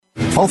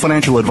All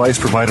financial advice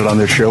provided on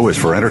this show is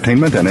for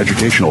entertainment and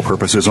educational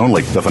purposes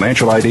only. The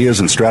financial ideas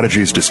and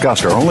strategies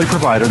discussed are only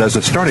provided as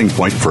a starting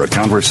point for a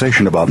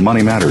conversation about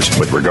money matters.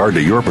 With regard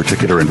to your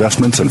particular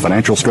investments and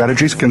financial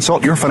strategies,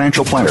 consult your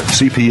financial planner,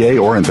 CPA,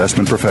 or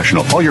investment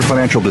professional. All your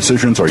financial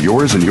decisions are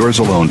yours and yours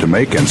alone to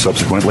make, and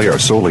subsequently are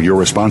solely your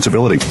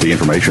responsibility. The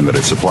information that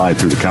is supplied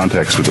through the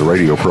context of the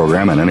radio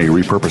program and any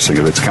repurposing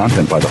of its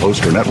content by the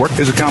host or network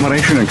is a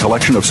combination and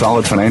collection of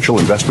solid financial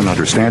investment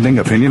understanding,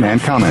 opinion,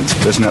 and comments.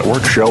 This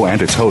network, show, and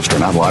its host are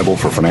not liable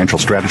for financial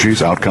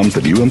strategies, outcomes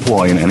that you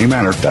employ in any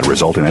manner that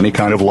result in any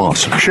kind of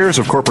loss. Shares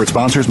of corporate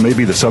sponsors may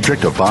be the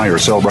subject of buy or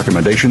sell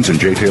recommendations in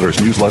Jay Taylor's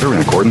newsletter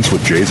in accordance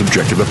with Jay's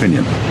objective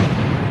opinion.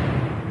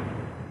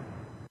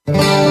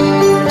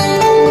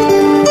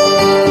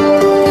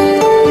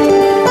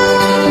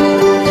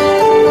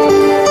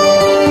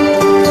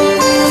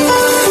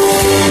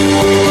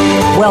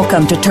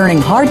 Welcome to Turning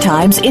Hard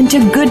Times into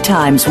Good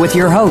Times with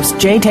your host,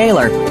 Jay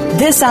Taylor.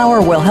 This hour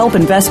will help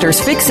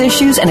investors fix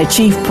issues and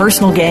achieve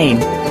personal gain.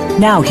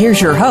 Now, here's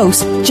your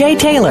host, Jay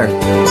Taylor.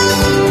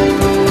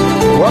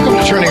 Welcome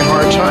to Turning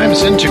Hard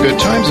Times into Good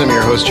Times. I'm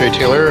your host, Jay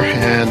Taylor,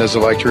 and as I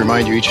like to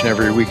remind you each and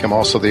every week, I'm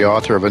also the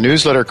author of a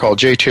newsletter called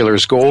Jay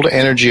Taylor's Gold,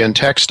 Energy, and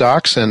Tech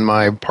Stocks, and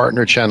my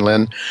partner, Chen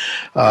Lin,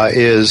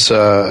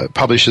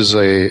 publishes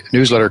a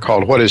newsletter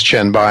called What is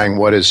Chen Buying,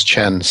 What is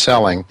Chen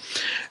Selling?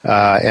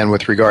 And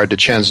with regard to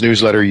Chen's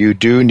newsletter, you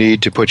do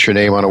need to put your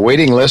name on a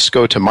waiting list.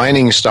 Go to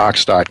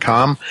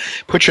miningstocks.com,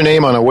 put your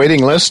name on a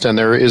waiting list, and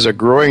there is a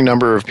growing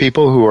number of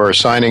people who are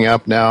signing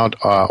up now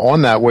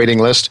on that waiting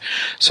list.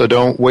 So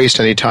don't waste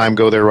any time.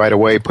 Go there right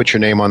away. Put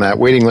your name on that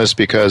waiting list,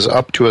 because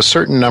up to a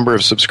certain number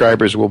of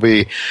subscribers will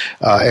be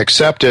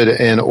accepted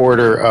in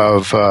order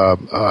of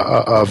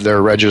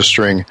their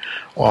registering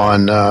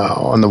on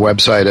the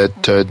website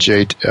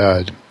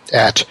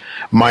at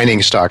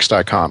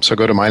miningstocks.com. So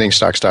go to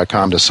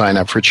miningstocks.com to sign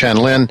up for Chen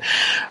Lin.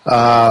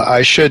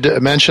 I should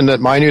mention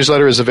that my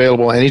newsletter is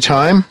available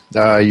anytime.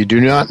 You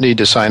do not need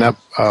to sign up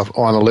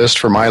on a list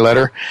for my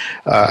letter.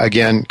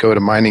 Again, go to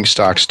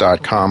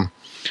miningstocks.com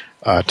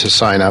to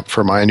sign up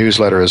for my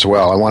newsletter as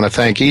well. I want to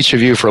thank each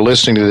of you for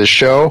listening to this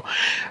show.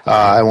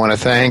 I want to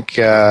thank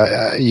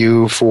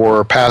you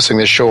for passing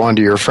this show on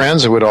to your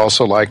friends. I would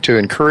also like to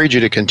encourage you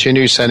to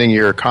continue sending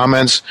your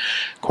comments,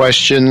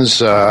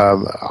 questions,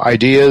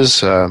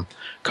 ideas,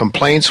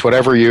 complaints,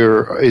 whatever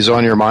is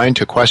on your mind,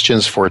 to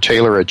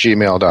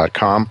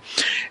questionsfortaylor@gmail.com.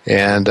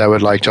 And I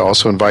would like to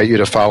also invite you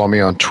to follow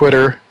me on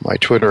Twitter. My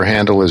Twitter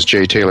handle is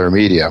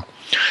JTaylorMedia.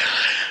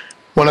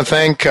 I want to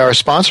thank our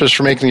sponsors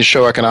for making the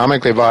show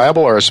economically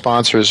viable. Our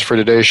sponsors for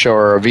today's show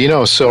are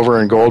Avino Silver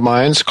and Gold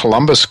Mines,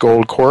 Columbus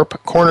Gold Corp,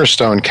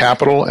 Cornerstone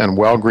Capital, and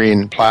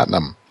Wellgreen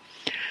Platinum.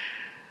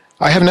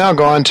 I have now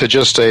gone to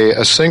just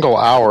a single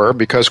hour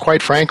because,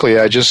 quite frankly,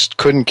 I just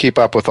couldn't keep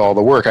up with all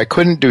the work. I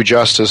couldn't do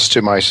justice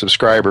to my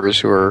subscribers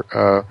who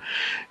are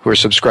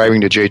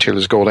subscribing to Jay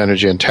Taylor's Gold,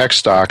 Energy, and Tech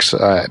Stocks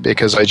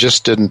because I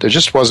just didn't. There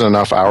just wasn't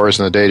enough hours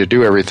in the day to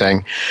do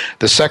everything.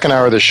 The second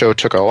hour of the show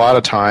took a lot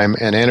of time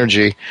and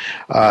energy,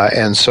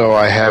 and so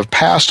I have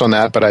passed on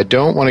that. But I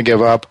don't want to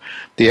give up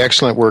the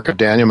excellent work of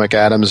Daniel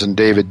McAdams and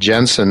David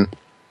Jensen.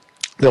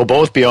 They'll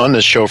both be on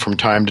this show from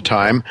time to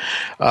time,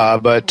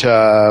 but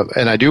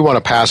I do want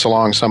to pass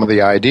along some of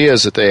the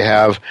ideas that they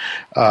have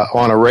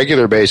on a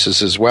regular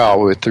basis as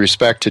well. With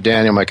respect to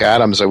Daniel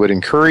McAdams, I would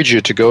encourage you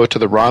to go to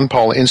the Ron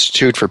Paul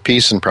Institute for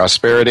Peace and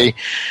Prosperity,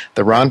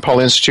 the Ron Paul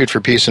Institute for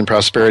Peace and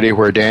Prosperity,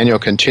 where Daniel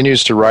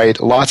continues to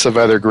write lots of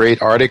other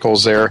great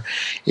articles there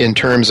in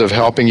terms of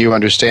helping you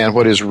understand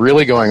what is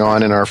really going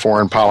on in our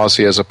foreign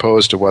policy as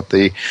opposed to what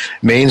the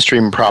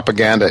mainstream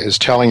propaganda is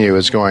telling you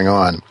is going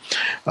on.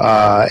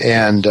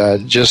 And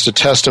just a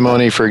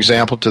testimony, for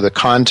example, to the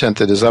content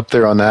that is up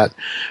there on that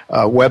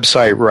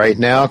website right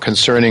now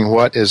concerning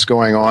what is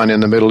going on in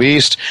the Middle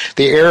East.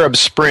 The Arab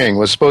Spring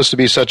was supposed to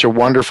be such a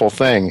wonderful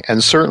thing,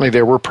 and certainly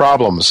there were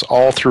problems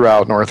all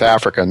throughout North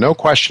Africa, no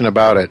question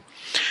about it.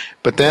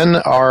 But then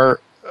our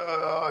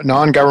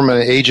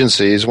non-government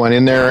agencies went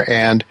in there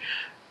and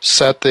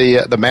set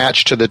the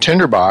match to the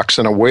tinderbox,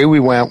 and away we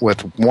went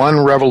with one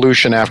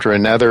revolution after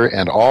another,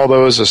 and all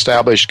those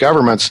established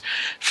governments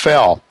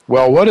fell.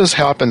 Well, what has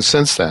happened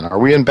since then? Are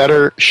we in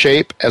better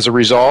shape as a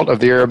result of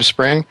the Arab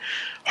Spring?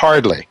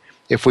 Hardly.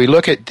 If we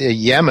look at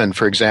Yemen,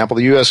 for example,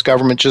 the U.S.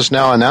 government just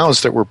now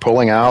announced that we're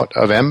pulling out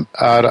of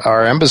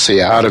our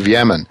embassy out of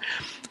Yemen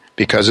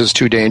because it's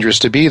too dangerous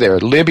to be there.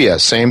 Libya,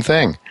 same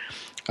thing.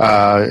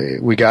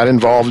 We got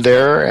involved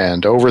there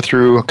and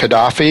overthrew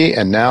Gaddafi,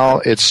 and now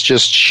it's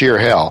just sheer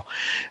hell.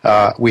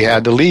 We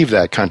had to leave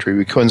that country.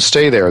 We couldn't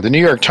stay there. The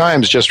New York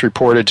Times just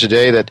reported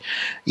today that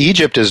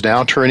Egypt is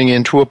now turning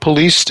into a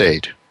police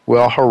state.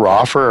 Well,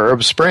 hurrah for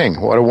Arab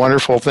Spring. What a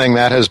wonderful thing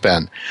that has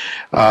been.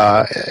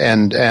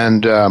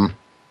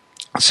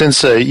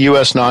 Since the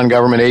U.S.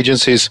 non-government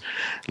agencies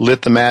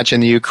lit the match in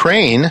the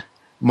Ukraine,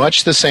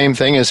 much the same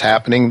thing is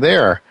happening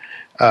there.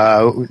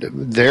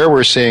 There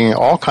we're seeing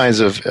all kinds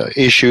of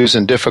issues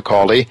and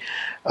difficulty.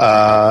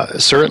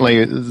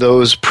 Certainly,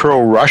 those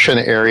pro-Russian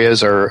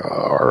areas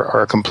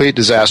are a complete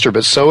disaster,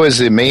 but so is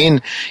the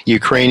main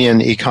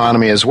Ukrainian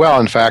economy as well.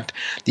 In fact,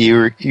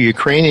 the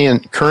Ukrainian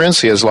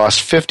currency has lost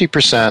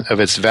 50% of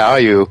its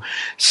value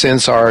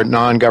since our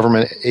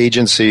non-government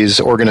agencies,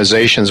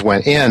 organizations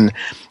went in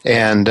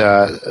and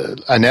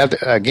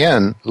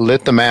again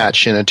lit the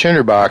match in a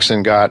tinderbox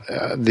and got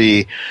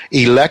the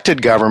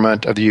elected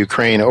government of the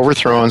Ukraine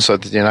overthrown so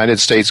that the United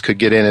States could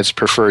get in its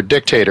preferred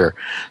dictator.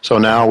 So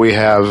now we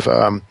have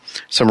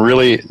some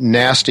really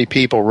nasty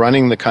people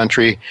running the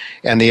country,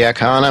 and the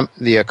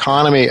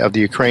economy of the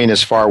Ukraine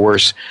is far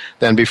worse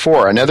than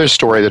before. Another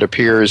story that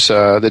appears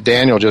that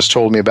Daniel just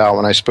told me about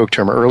when I spoke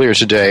to him earlier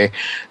today,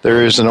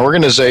 there is an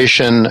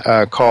organization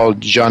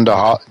called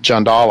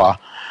Jandala,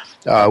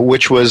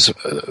 which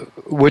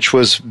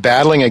was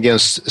battling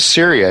against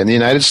Syria, and the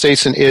United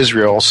States and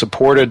Israel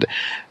supported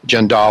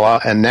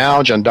Jandala, and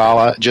now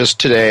Jandala just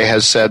today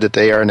has said that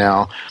they are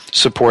now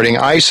supporting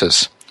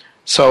ISIS.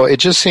 So it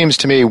just seems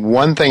to me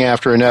one thing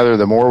after another,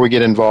 the more we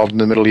get involved in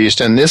the Middle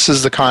East, and this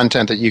is the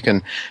content that you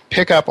can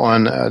pick up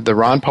on the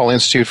Ron Paul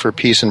Institute for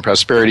Peace and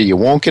Prosperity. You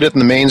won't get it in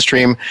the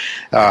mainstream.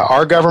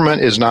 Our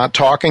government is not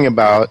talking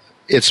about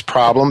its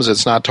problems.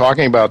 It's not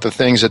talking about the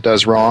things it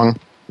does wrong.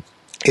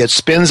 It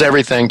spins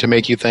everything to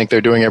make you think they're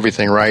doing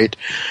everything right,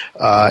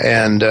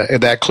 and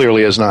that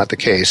clearly is not the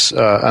case,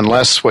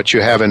 unless what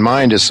you have in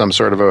mind is some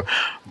sort of a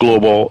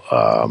global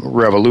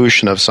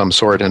revolution of some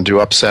sort and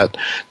to upset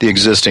the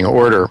existing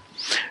order.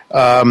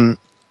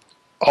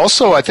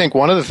 Also, I think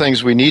one of the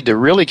things we need to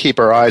really keep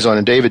our eyes on,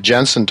 and David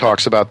Jensen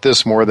talks about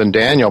this more than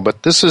Daniel,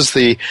 but this is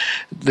the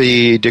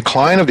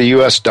decline of the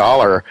U.S.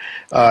 dollar.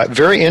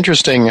 Very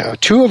interesting.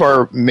 Two of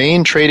our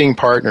main trading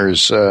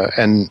partners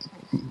and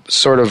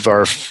sort of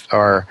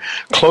our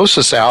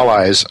closest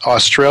allies,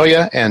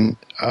 Australia and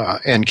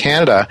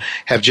Canada,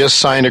 have just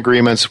signed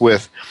agreements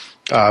with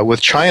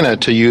China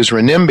to use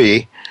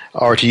renminbi,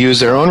 or to use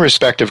their own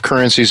respective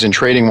currencies in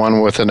trading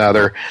one with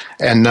another,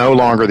 and no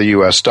longer the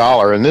U.S.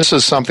 dollar. And this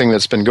is something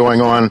that's been going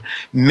on.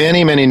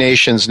 Many, many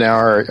nations now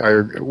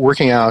are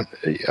working out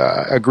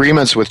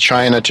agreements with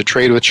China to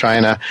trade with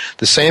China.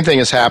 The same thing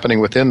is happening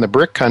within the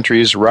BRIC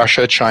countries,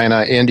 Russia,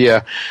 China,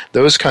 India.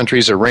 Those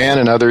countries, Iran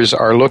and others,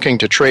 are looking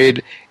to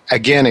trade,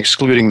 again,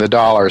 excluding the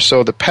dollar.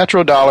 So the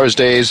petrodollars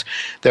days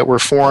that were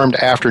formed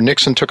after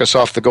Nixon took us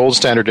off the gold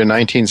standard in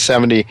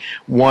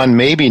 1971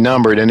 may be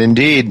numbered, and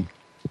indeed,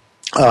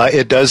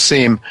 it does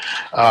seem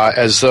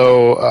as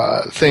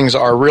though things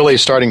are really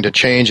starting to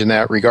change in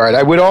that regard.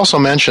 I would also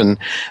mention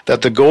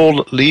that the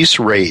gold lease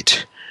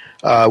rate,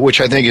 which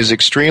I think is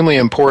extremely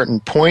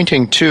important,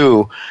 pointing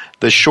to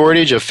the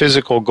shortage of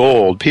physical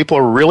gold. People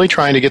are really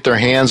trying to get their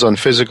hands on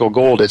physical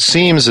gold. It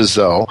seems as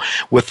though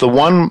with the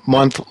 1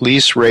 month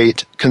lease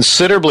rate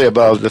considerably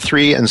above the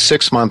 3 and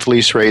 6 month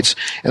lease rates,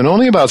 and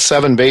only about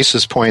 7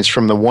 basis points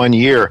from the 1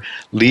 year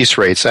lease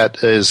rates.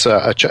 That is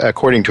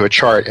according to a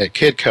chart at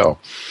Kidco.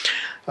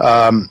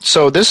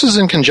 So this is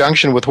in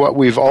conjunction with what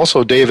we've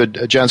also,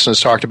 David Jensen has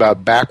talked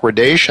about,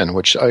 backwardation,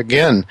 which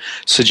again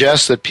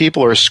suggests that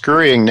people are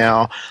scurrying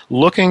now,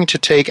 looking to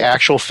take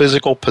actual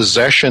physical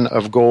possession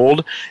of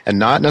gold and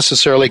not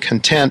necessarily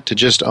content to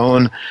just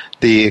own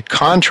the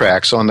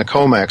contracts on the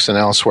COMEX and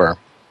elsewhere.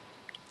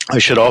 I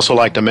should also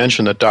like to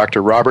mention that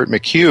Dr. Robert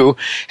McHugh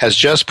has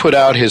just put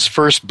out his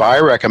first buy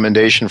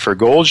recommendation for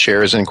gold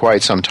shares in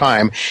quite some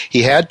time.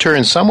 He had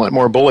turned somewhat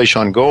more bullish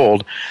on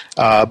gold,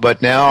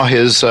 but now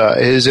his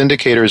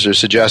indicators are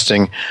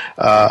suggesting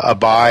a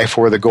buy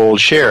for the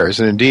gold shares.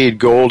 And indeed,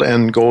 gold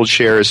and gold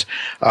shares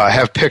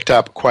have picked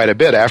up quite a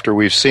bit after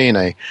we've seen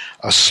a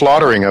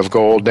slaughtering of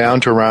gold down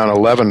to around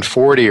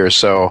 1140 or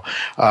so.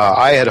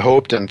 I had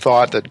hoped and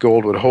thought that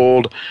gold would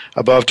hold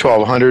above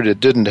 1200. It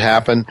didn't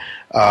happen.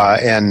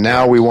 And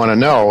now we want to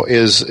know,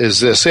 is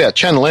this it?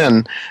 Chen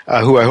Lin,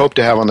 who I hope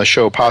to have on the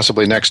show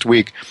possibly next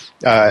week,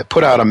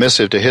 put out a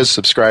missive to his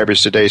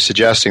subscribers today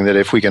suggesting that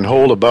if we can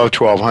hold above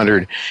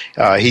 1200,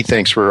 he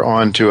thinks we're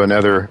on to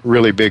another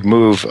really big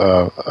move,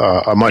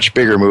 a much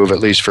bigger move, at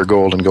least for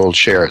gold and gold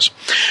shares.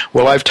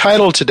 Well, I've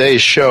titled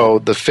today's show,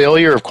 The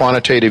Failure of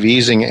Quantitative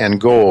Easing and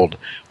Gold,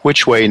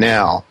 Which Way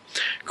Now?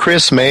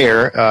 Chris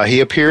Mayer, he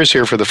appears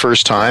here for the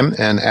first time,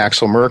 and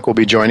Axel Merck will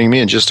be joining me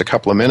in just a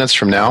couple of minutes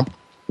from now.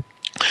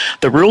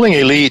 The ruling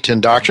elite,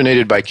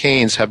 indoctrinated by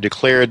Keynes, have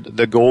declared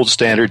the gold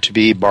standard to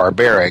be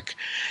barbaric,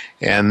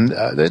 and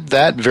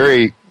that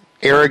very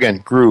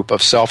arrogant group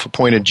of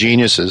self-appointed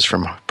geniuses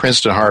from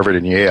Princeton, Harvard,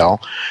 and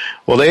Yale,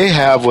 well, they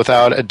have,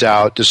 without a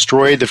doubt,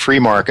 destroyed the free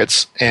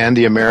markets and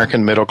the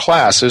American middle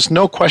class. There's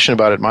no question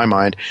about it in my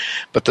mind,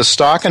 but the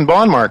stock and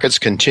bond markets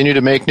continue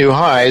to make new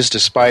highs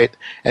despite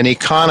an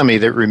economy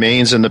that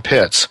remains in the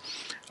pits.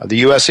 The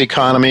U.S.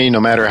 economy, no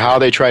matter how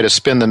they try to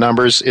spin the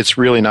numbers, it's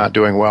really not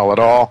doing well at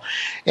all.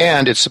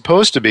 And it's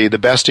supposed to be the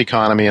best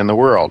economy in the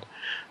world.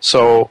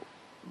 So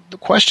the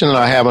question that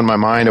I have in my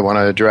mind I want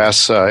to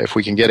address, if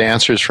we can get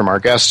answers from our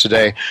guests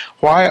today,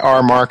 why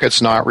are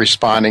markets not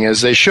responding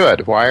as they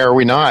should? Why are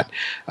we not?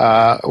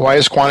 Why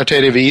is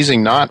quantitative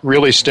easing not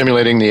really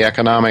stimulating the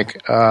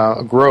economic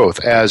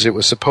growth as it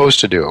was supposed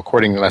to do?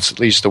 That's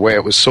at least the way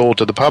it was sold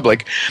to the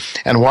public.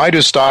 And why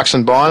do stocks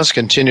and bonds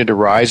continue to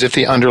rise if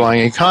the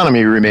underlying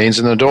economy remains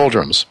in the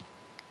doldrums?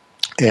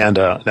 And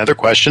another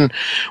question,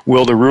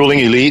 will the ruling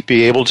elite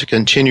be able to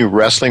continue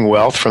wresting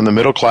wealth from the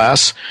middle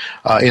class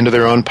into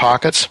their own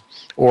pockets?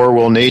 Or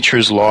will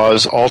nature's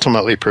laws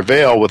ultimately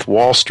prevail with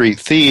Wall Street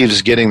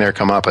thieves getting their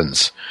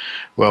comeuppance?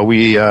 Well,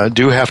 we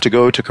do have to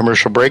go to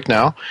commercial break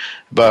now.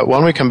 But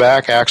when we come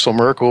back, Axel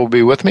Merk will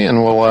be with me,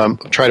 and we'll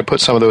try to put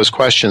some of those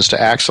questions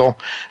to Axel,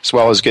 as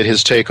well as get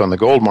his take on the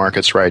gold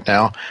markets right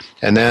now.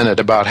 And then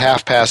at about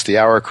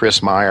 1:30,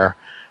 Chris Mayer,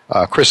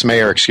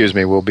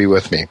 will be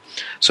with me.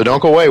 So don't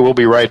go away. We'll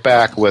be right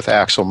back with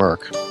Axel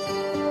Merk.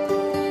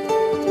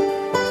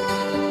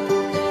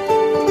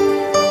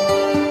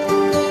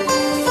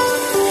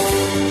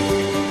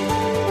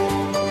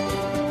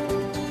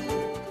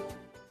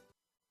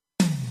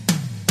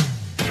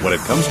 When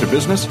it comes to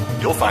business,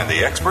 you'll find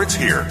the experts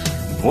here.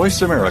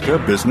 Voice America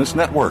Business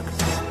Network.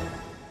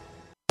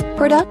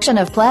 Production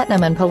of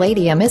platinum and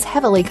palladium is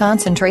heavily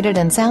concentrated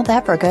in South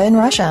Africa and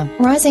Russia.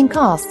 Rising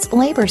costs,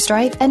 labor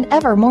strife, and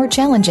ever more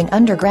challenging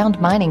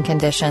underground mining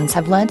conditions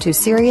have led to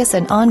serious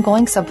and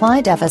ongoing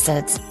supply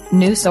deficits.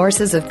 New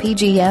sources of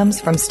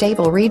PGMs from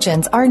stable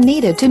regions are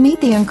needed to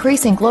meet the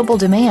increasing global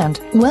demand.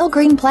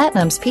 Wellgreen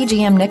Platinum's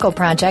PGM nickel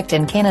project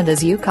in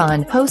Canada's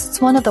Yukon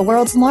hosts one of the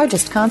world's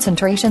largest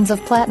concentrations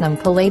of platinum,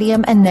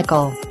 palladium, and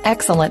nickel.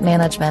 Excellent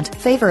management,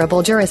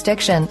 favorable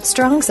jurisdiction,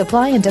 strong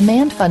supply and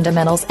demand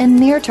fundamentals, and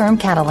near-term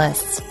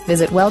catalysts.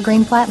 Visit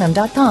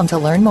wellgreenplatinum.com to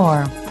learn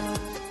more.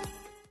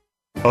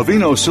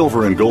 Avino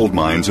Silver and Gold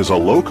Mines is a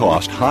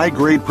low-cost,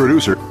 high-grade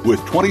producer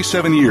with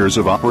 27 years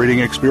of operating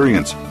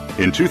experience.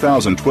 In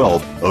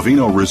 2012,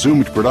 Avino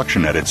resumed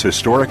production at its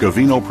historic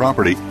Avino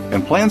property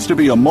and plans to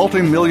be a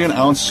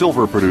multi-million-ounce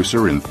silver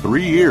producer in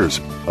 3 years.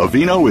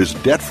 Avino is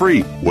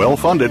debt-free,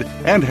 well-funded,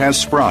 and has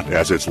Sprott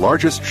as its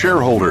largest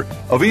shareholder.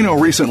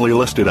 Avino recently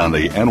listed on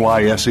the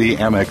NYSE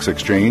Amex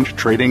exchange,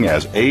 trading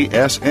as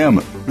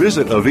ASM.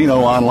 Visit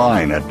Avino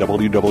online at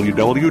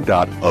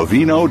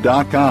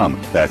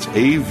www.avino.com. That's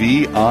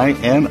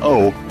AVINO.com.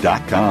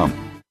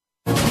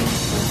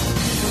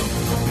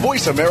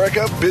 Voice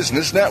America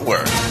Business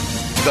Network,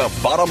 the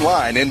bottom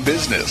line in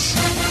business.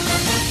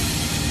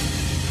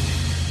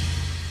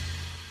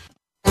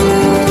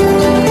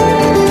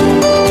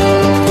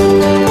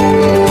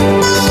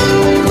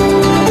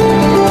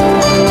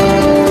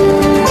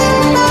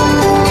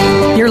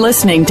 You're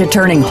listening to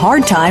Turning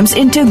Hard Times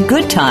into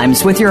Good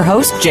Times with your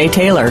host, Jay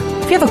Taylor.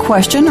 If you have a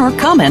question or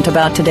comment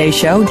about today's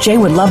show, Jay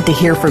would love to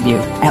hear from you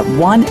at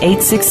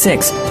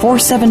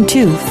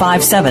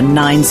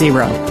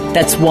 1-866-472-5790.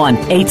 That's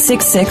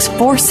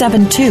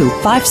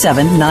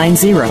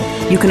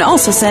 1-866-472-5790. You can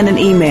also send an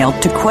email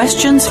to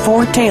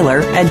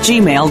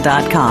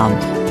questionsfortaylor@gmail.com.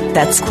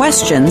 That's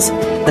questions,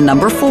 the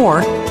number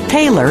 4,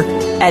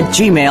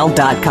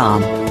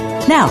 Taylor@gmail.com.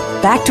 Now,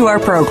 back to our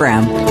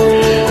program.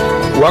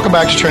 Welcome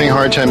back to Turning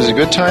Hard Times into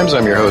Good Times.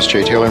 I'm your host,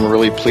 Jay Taylor. I'm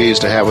really pleased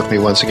to have with me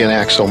once again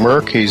Axel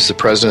Merk. He's the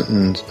president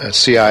and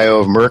CIO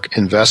of Merk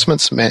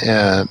Investments,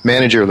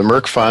 manager of the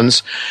Merk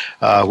Funds,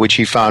 which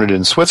he founded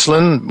in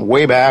Switzerland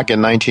way back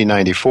in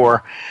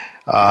 1994,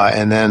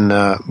 and then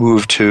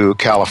moved to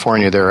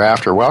California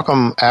thereafter.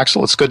 Welcome,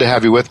 Axel. It's good to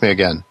have you with me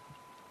again.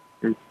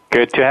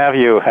 Good to have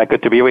you.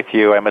 Good to be with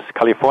you. I'm as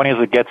Californian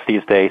as it gets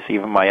these days.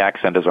 Even my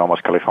accent is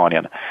almost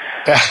Californian.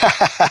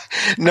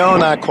 No,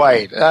 not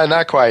quite.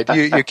 Not quite.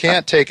 You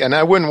can't take, and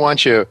I wouldn't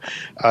want you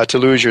to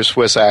lose your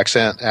Swiss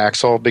accent,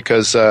 Axel,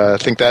 because I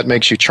think that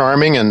makes you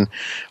charming, and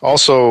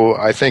also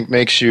I think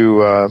makes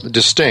you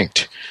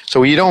distinct.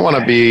 So you don't want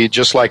to be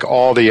just like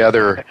all the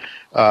other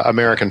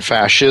American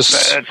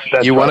fascists.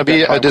 That's you want to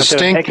be a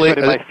distinctly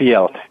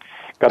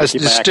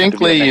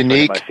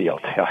unique,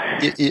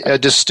 a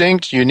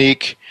distinct,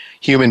 unique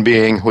human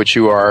being, which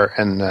you are,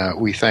 and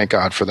we thank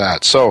God for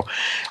that. So,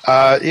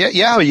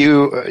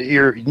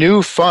 your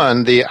new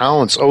fund, the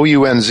Ounce,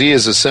 OUNZ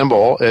is a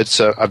symbol. It's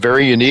a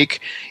very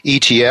unique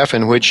ETF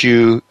in which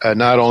you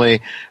not only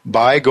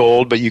buy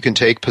gold, but you can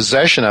take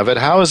possession of it.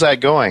 How is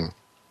that going?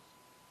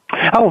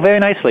 Oh, very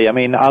nicely. I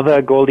mean,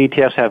 other gold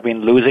ETFs have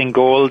been losing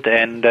gold,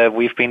 and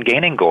we've been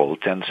gaining gold,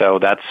 and so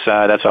that's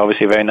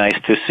obviously very nice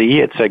to see.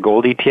 It's a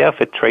gold ETF.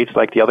 It trades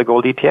like the other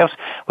gold ETFs,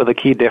 with a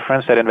key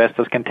difference that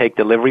investors can take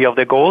delivery of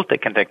their gold. They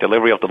can take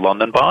delivery of the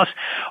London bars,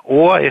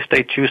 or if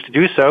they choose to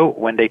do so,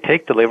 when they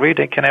take delivery,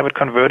 they can have it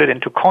converted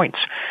into coins.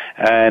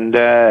 And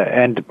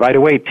by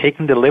the way,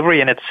 taking delivery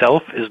in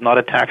itself is not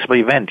a taxable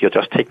event. You're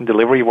just taking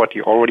delivery of what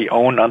you already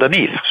own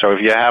underneath. So if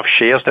you have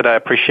shares that are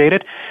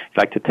appreciated,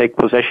 like to take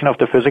possession of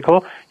the physical,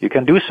 you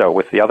can do so.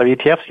 With the other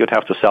ETFs, you'd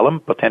have to sell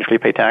them, potentially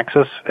pay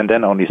taxes, and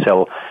then only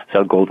sell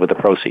gold with the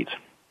proceeds.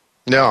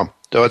 No.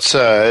 So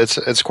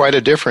it's quite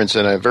a difference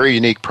and a very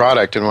unique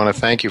product, and I want to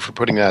thank you for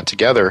putting that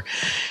together.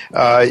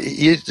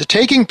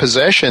 Taking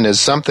possession is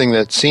something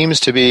that seems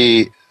to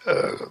be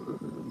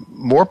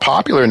more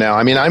popular now.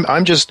 I mean,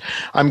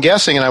 I'm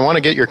guessing, and I want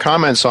to get your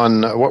comments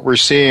on what we're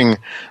seeing.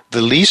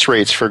 The lease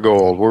rates for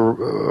gold.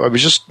 I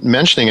was just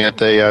mentioning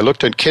it. I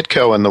looked at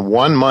Kitco, and the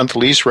 1-month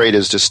lease rate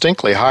is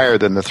distinctly higher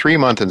than the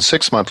 3-month and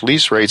 6-month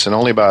lease rates, and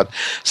only about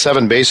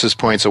 7 basis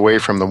points away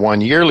from the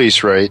 1-year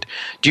lease rate.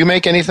 Do you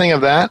make anything of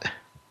that?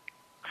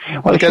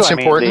 Well, sure. I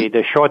mean,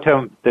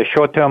 the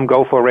short-term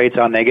go-for rates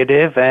are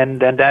negative, and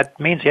that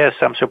means, yes,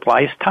 some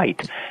supply is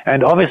tight.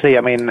 And obviously,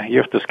 I mean,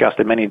 you've discussed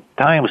it many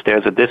times,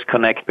 there's a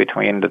disconnect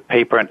between the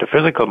paper and the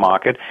physical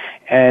market,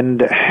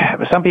 and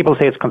some people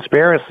say it's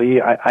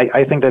conspiracy.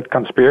 I think that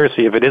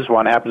conspiracy, if it is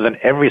one, happens in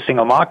every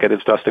single market.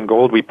 It's just in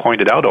gold. We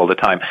point it out all the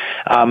time.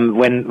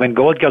 When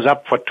gold goes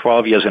up for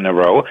 12 years in a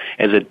row,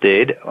 as it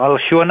did, well,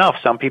 sure enough,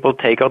 some people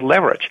take out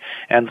leverage.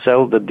 And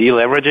so the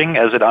deleveraging,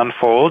 as it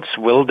unfolds,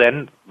 will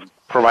then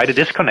provide a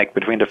disconnect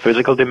between the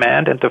physical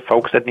demand and the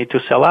folks that need to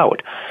sell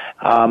out.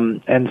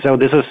 And so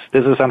this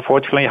is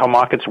unfortunately how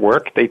markets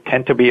work. They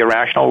tend to be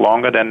irrational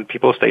longer than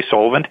people stay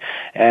solvent,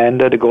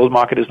 and the gold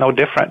market is no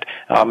different.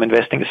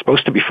 Investing is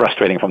supposed to be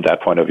frustrating from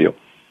that point of view.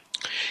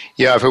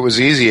 Yeah, if it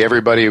was easy,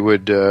 everybody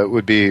would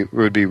be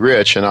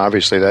rich, and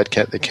obviously that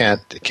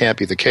can't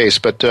be the case.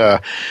 But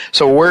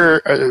so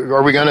where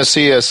are we going to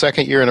see a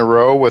second year in a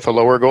row with a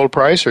lower gold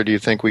price, or do you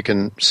think we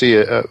can see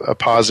a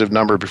positive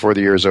number before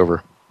the year is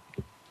over?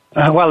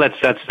 Well,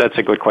 that's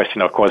a good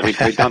question. Of course, we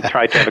don't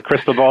try to have a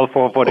crystal ball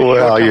for the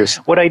short term. Yes.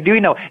 What I do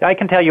know, I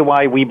can tell you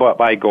why we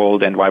buy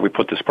gold and why we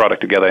put this product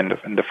together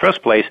in the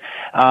first place.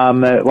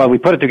 Well, we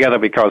put it together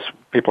because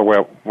people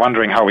were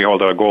wondering how we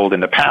hold our gold in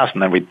the past,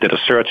 and then we did a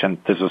search, and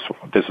this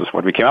is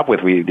what we came up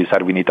with. We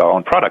decided we need our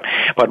own product.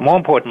 But more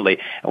importantly,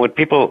 what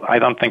people I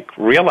don't think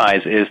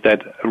realize is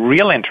that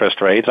real interest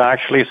rates are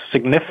actually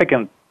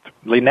significant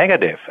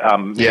negative.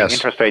 Yes.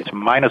 Interest rates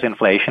minus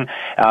inflation,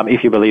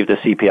 if you believe the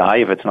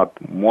CPI, if it's not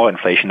more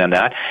inflation than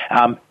that.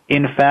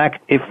 In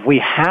fact, if we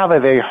have a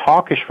very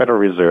hawkish Federal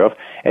Reserve,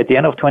 at the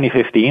end of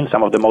 2015,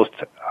 some of the most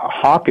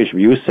hawkish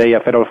views say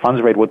a federal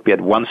funds rate would be at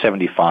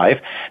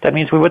 175. That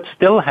means we would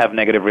still have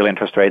negative real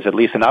interest rates, at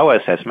least in our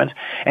assessments.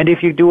 And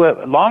if you do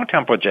a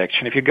long-term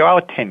projection, if you go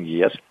out 10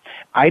 years,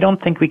 I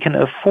don't think we can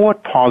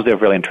afford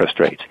positive real interest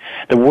rates.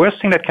 The worst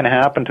thing that can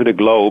happen to the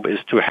globe is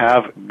to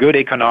have good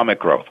economic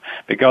growth,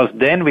 because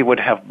then we would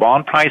have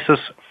bond prices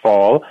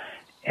fall,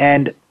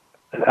 and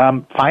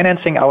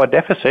financing our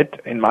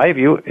deficit, in my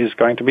view, is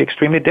going to be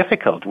extremely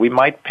difficult. We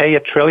might pay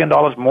 $1 trillion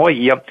more a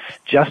year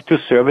just to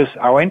service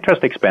our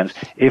interest expense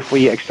if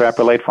we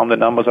extrapolate from the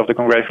numbers of the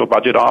Congressional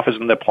Budget Office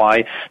and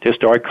apply the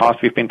historic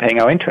cost we've been paying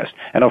our interest.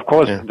 And of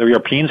course, the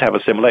Europeans have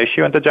a similar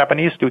issue, and the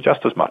Japanese do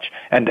just as much.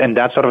 And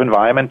that sort of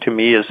environment, to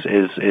me, is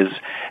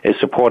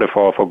supportive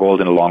for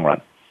gold in the long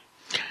run.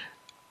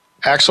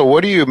 Axel,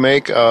 what do you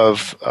make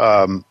of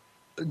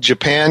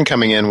Japan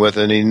coming in with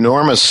an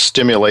enormous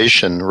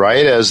stimulation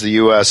right as the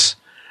U.S.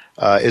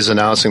 is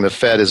announcing, the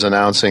Fed is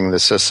announcing the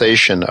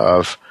cessation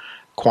of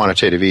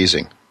quantitative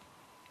easing?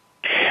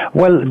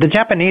 Well, the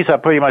Japanese are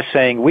pretty much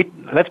saying,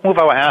 let's move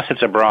our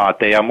assets abroad.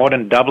 They are more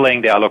than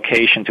doubling their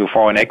allocation to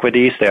foreign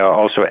equities. They are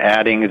also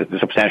adding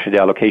substantially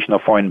the allocation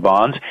of foreign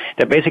bonds.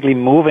 They're basically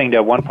moving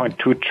their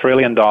 $1.2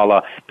 trillion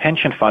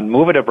pension fund,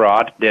 move it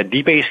abroad. They're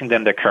debasing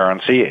then the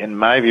currency. In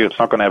my view, it's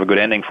not going to have a good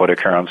ending for the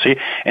currency,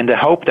 in the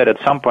hope that at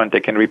some point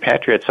they can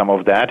repatriate some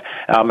of that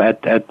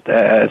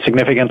at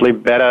significantly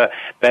better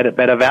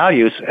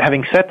values.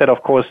 Having said that,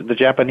 of course, the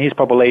Japanese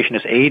population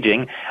is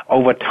aging.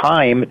 Over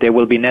time, there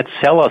will be net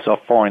sellers of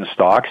foreign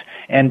stocks.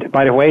 And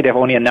by the way, they've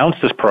only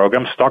announced this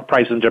program. Stock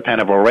prices in Japan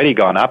have already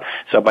gone up.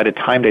 So by the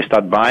time they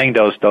start buying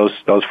those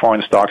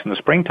foreign stocks in the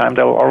springtime,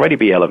 they'll already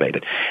be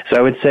elevated. So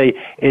I would say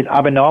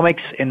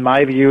Abenomics, in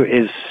my view,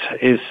 is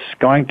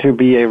going to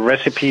be a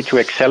recipe to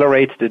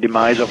accelerate the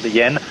demise of the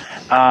yen.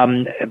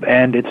 And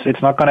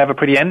it's not going to have a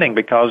pretty ending,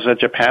 because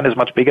Japan is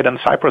much bigger than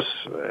Cyprus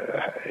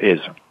is.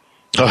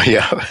 Oh,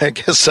 yeah, I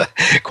guess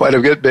quite a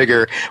bit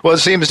bigger. Well, it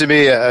seems to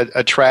me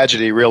a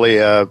tragedy, really,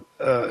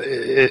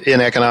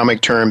 in economic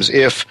terms,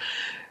 if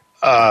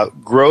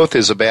growth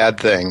is a bad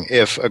thing,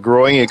 if a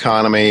growing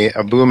economy,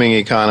 a booming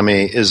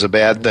economy is a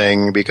bad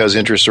thing because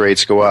interest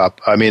rates go up.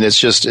 I mean,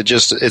 it's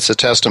a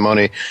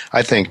testimony,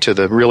 I think, to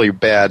the really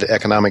bad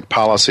economic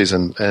policies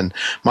and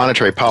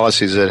monetary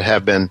policies that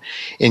have been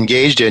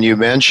engaged in. You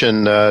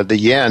mentioned the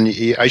yen.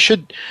 I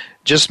should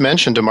just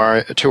mention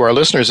to our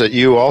listeners that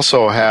you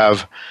also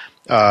have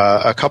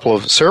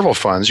several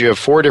funds. You have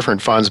 4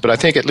 different funds, but I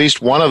think at least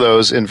one of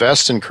those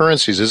invests in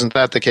currencies. Isn't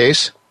that the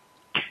case?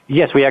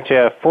 Yes, we actually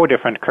have 4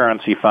 different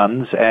currency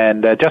funds.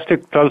 And just to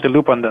close the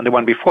loop on the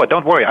one before,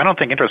 don't worry, I don't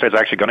think interest rates are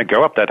actually going to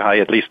go up that high,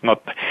 at least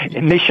not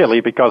initially,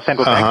 because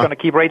central banks are going to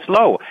keep rates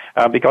low.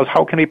 Because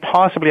how can we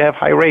possibly have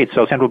high rates?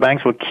 So central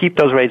banks will keep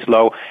those rates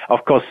low.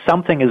 Of course,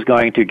 something is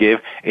going to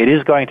give. It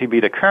is going to be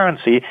the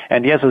currency.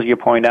 And yes, as you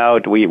point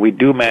out, we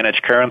do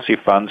manage currency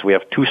funds. We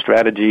have 2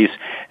 strategies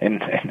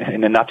in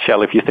a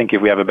nutshell. If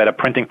we have a better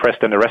printing press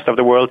than the rest of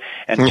the world,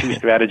 and 2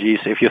 strategies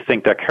if you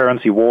think they're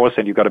currency wars,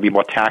 and you've got to be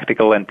more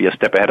tactical and be a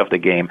step ahead of the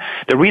game.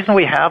 The reason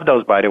we have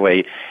those, by the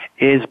way,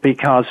 is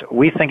because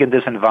we think in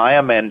this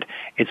environment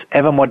it's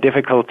ever more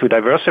difficult to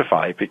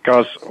diversify,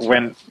 because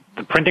when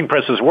the printing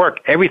presses work,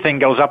 everything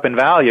goes up in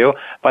value,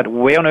 but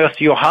where on earth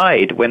do you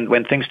hide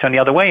when things turn the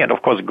other way? And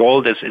of course,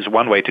 gold is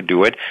one way to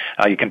do it.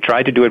 You can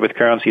try to do it with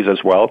currencies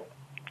as well.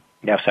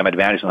 You have some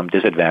advantages and some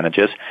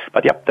disadvantages,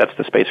 but yep, that's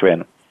the space we're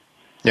in.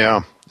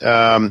 Yeah.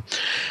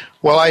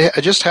 Well, I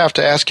just have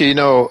to ask you,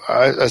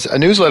 a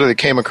newsletter that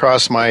came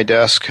across my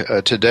desk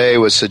today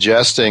was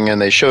suggesting,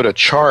 and they showed a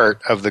chart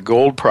of the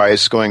gold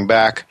price going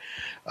back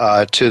to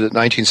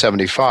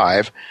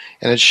 1975,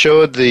 and it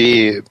showed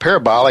the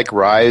parabolic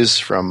rise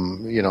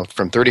from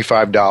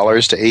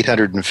 $35 to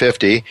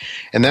 $850,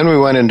 and then we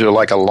went into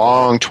like a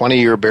long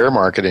 20-year bear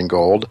market in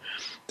gold.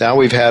 Now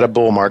we've had a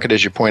bull market,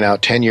 as you point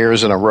out, 10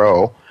 years in a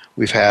row.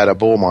 We've had a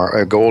bull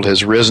market. Gold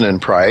has risen in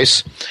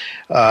price,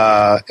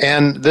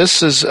 and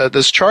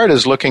this chart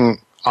is looking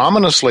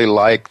ominously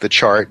like the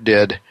chart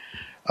did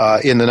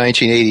in the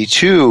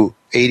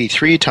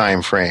 1982-83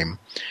 time frame.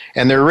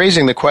 And they're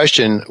raising the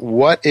question: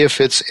 what if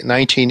it's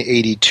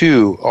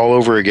 1982 all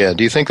over again?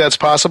 Do you think that's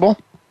possible?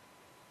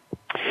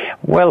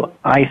 Well,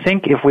 I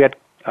think if we had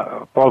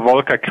Paul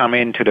Volcker come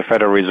into the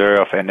Federal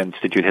Reserve and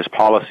institute his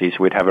policies,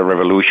 we'd have a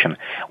revolution.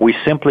 We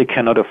simply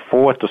cannot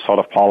afford the sort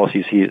of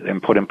policies he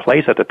put in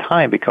place at the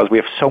time, because we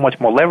have so much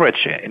more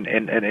leverage in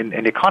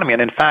the economy.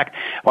 And in fact,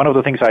 one of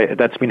the things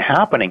that's been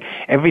happening,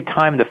 every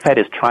time the Fed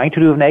is trying to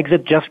do an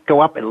exit, just go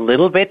up a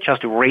little bit,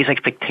 just to raise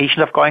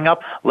expectations of going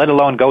up, let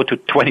alone go to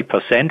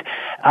 20%.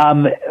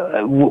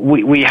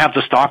 We have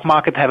the stock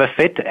market have a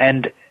fit,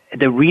 and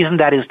the reason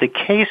that is the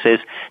case is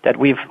that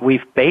we've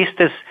based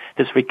this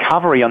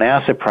recovery on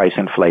asset price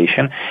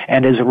inflation,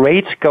 and as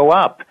rates go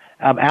up,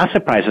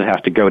 asset prices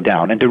have to go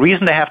down. And the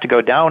reason they have to go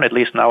down, at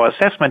least in our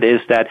assessment,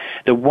 is that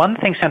the one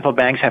thing central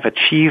banks have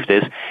achieved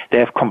is they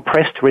have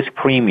compressed risk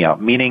premia,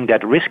 meaning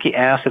that risky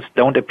assets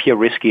don't appear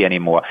risky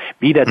anymore,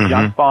 be that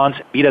junk bonds,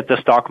 be that the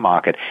stock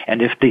market.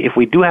 And if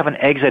we do have an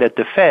exit at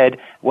the Fed,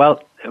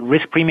 well,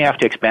 risk premium have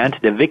to expand.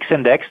 The VIX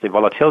index, the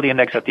volatility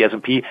index of the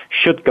S&P,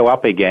 should go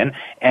up again,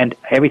 and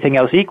everything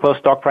else equal,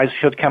 stock prices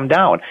should come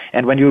down.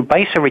 And when you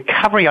base a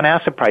recovery on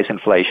asset price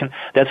inflation,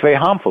 that's very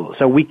harmful.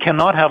 So we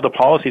cannot have the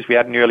policies we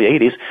had in the early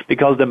 80s,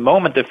 because the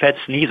moment the Fed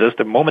sneezes,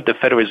 the moment the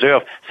Federal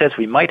Reserve says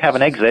we might have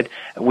an exit,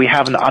 we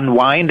have an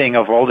unwinding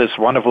of all this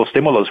wonderful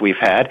stimulus we've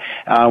had,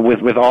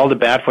 with all the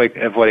bad for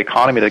the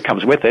economy that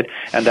comes with it,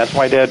 and that's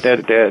why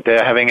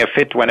they're having a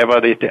fit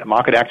whenever the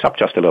market acts up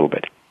just a little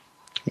bit.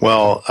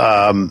 Well,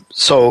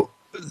 so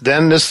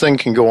then this thing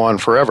can go on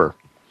forever.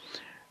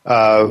 We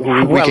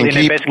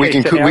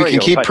can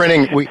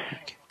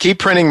keep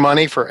printing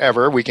money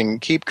forever. We can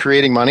keep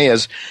creating money.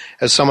 As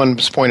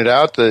someone's pointed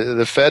out,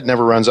 the Fed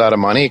never runs out of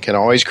money. It can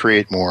always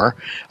create more.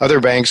 Other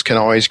banks can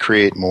always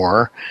create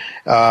more.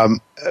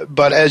 But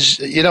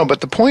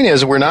the point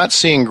is, we're not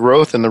seeing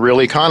growth in the real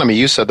economy.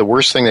 You said the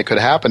worst thing that could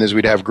happen is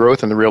we'd have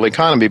growth in the real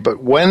economy.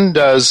 But when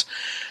does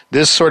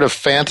this sort of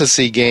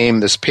fantasy game,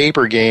 this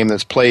paper game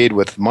that's played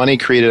with money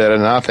created out of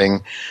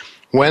nothing,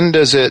 when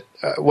does it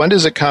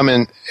come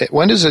in?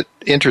 When does it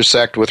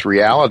intersect with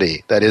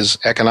reality? That is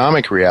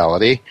economic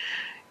reality.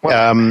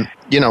 When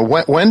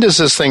does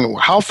this thing,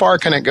 how far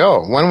can it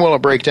go? When will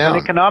it break down?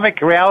 Well,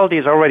 economic reality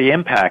is already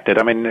impacted.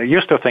 I mean, you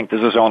used to think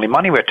this is only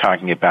money we're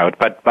talking about,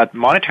 but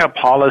monetary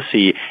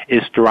policy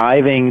is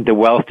driving the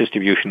wealth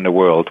distribution in the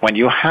world. When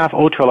you have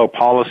ultra-low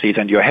policies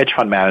and you're hedge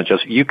fund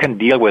managers, you can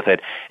deal with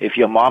it. If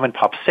you're a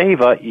mom-and-pop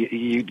saver,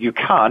 you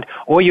can't,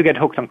 or you get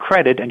hooked on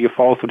credit and you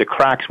fall through the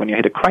cracks when you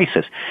hit a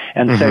crisis.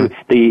 And so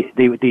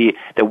the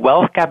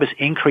wealth gap is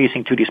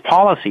increasing to these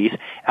policies.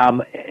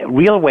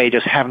 Real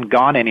wages haven't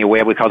gone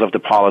anywhere because of the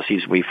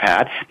policies we've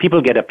had. People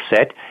get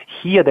upset.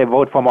 Here they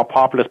vote for a more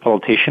populist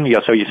politician.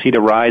 So you see the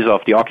rise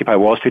of the Occupy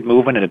Wall Street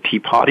movement and the Tea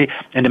Party.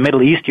 In the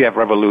Middle East, you have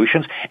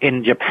revolutions.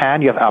 In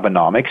Japan, you have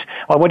Abenomics.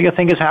 Well, what do you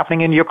think is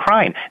happening in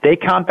Ukraine? They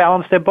can't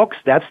balance their books.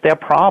 That's their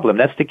problem.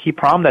 That's the key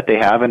problem that they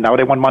have, and now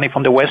they want money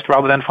from the West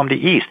rather than from the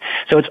East.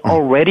 So it's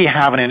already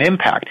having an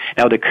impact.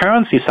 Now, the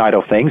currency side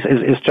of things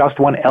is just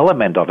one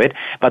element of it,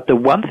 but the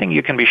one thing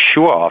you can be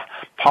sure of,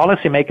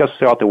 policymakers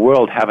throughout the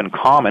world have in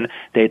common,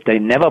 they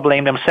never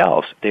blame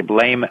themselves. They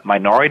blame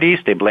minorities,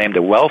 they blame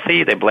the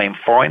wealthy, they blame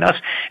foreigners,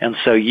 and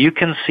so you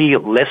can see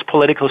less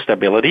political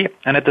stability,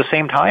 and at the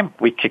same time,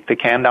 we kick the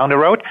can down the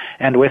road,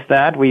 and with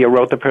that, we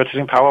erode the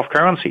purchasing power of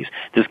currencies.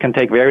 This can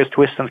take various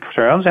twists and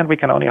turns, and we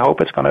can only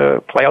hope it's going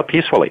to play out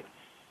peacefully.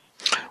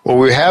 Well,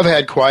 we have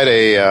had quite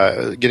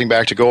a, getting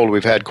back to gold,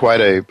 we've had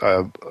quite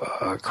a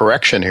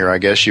correction here, I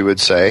guess you would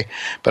say.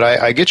 But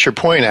I get your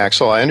point,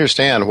 Axel. I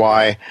understand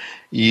why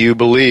you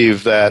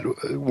believe that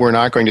we're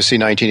not going to see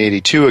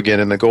 1982 again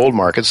in the gold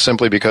markets,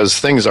 simply because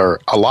things are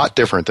a lot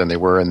different than they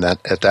were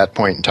at that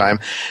point in time.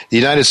 The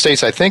United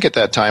States, I think at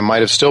that time,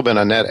 might have still been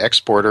a net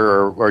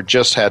exporter or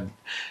just had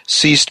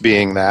ceased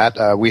being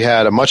that. We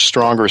had a much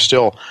stronger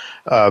still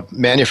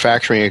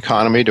manufacturing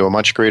economy to a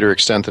much greater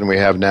extent than we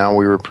have now.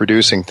 We were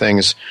producing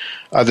things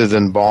other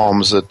than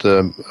bombs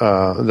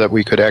that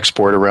we could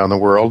export around the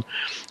world.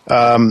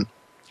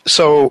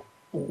 So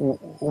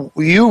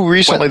you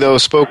recently, though,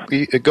 spoke.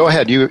 Go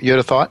ahead. You had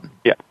a thought?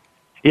 Yeah.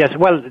 Yes,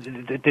 well,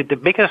 the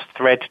biggest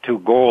threat to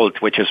gold,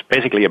 which is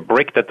basically a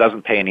brick that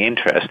doesn't pay any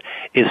interest,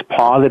 is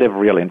positive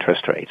real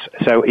interest rates.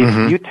 So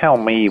if you tell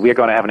me we're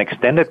going to have an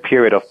extended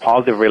period of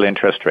positive real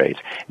interest rates,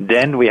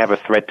 then we have a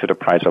threat to the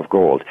price of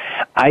gold.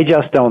 I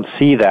just don't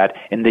see that.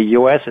 In the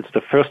U.S., it's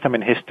the first time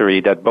in history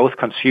that both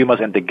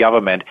consumers and the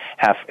government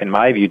have, in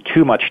my view,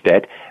 too much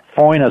debt.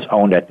 Foreigners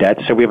own that debt,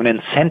 so we have an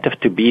incentive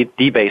to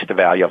debase the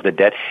value of the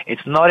debt.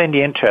 It's not in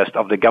the interest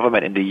of the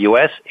government in the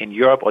U.S., in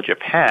Europe, or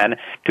Japan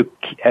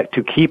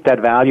to keep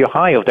that value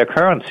high of their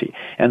currency.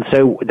 And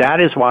so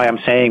that is why I'm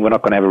saying we're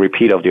not going to have a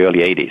repeat of the early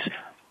 80s.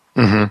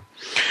 Mm-hmm.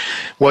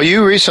 Well,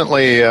 you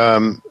recently I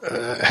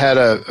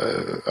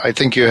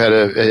think you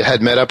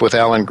had met up with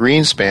Alan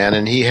Greenspan,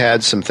 and he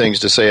had some things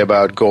to say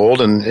about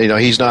gold. And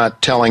he's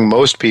not telling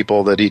most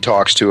people that he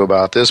talks to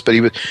about this, but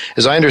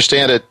as I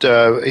understand it,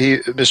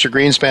 Mr.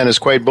 Greenspan is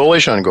quite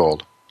bullish on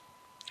gold.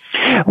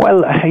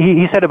 Well,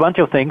 he said a bunch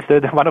of things.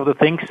 One of the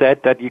things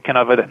said that you can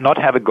not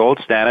have a gold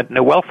standard in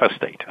a welfare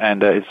state,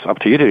 and it's up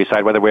to you to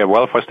decide whether we're a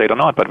welfare state or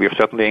not, but we've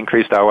certainly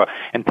increased our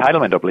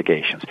entitlement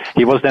obligations.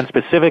 He was then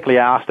specifically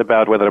asked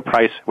about where the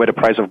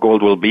price of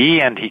gold will be,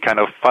 and he kind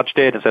of fudged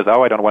it and says,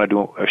 I don't want to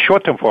do a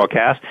short-term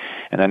forecast.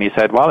 And then he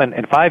said, well,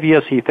 in 5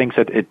 years he thinks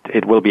that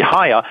it will be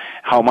higher.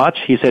 How much?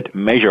 He said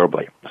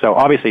measurably. So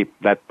obviously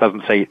that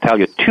doesn't tell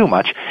you too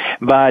much,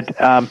 but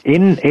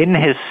in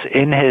his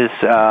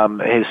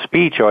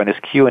speech or in his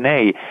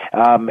Q&A,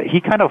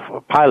 he kind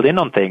of piled in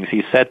on things.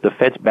 He said the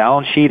Fed's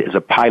balance sheet is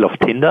a pile of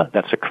tinder,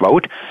 that's a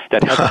quote,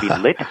 that hasn't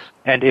been lit,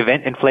 and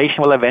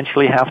inflation will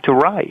eventually have to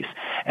rise.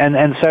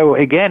 And so,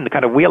 again,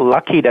 kind of we're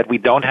lucky that we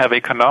don't have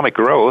economic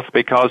growth,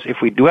 because if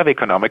we do have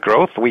economic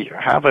growth, we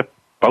have a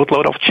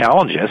boatload of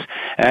challenges.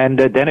 And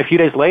then a few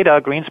days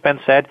later, Greenspan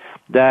said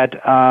that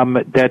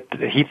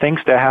he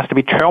thinks there has to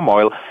be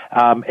turmoil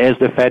as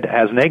the Fed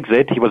has an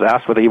exit. He was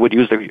asked whether he would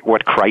use the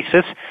word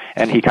crisis,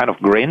 and he kind of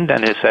grinned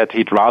and he said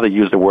he'd rather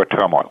use the word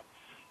turmoil.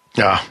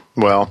 Yeah,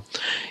 well,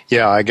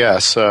 yeah, I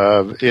guess.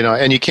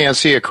 And you can't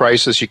see a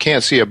crisis, you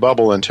can't see a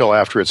bubble until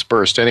after it's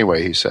burst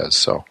anyway, he says.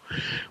 So,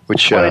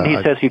 and he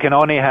says you can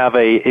only have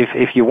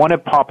if you want to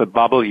pop a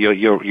bubble,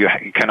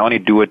 you can only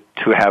do it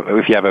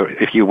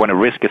if you want to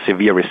risk a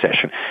severe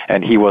recession,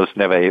 and he was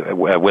never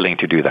willing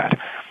to do that.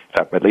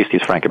 So at least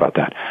he's frank about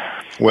that.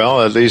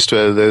 Well, at least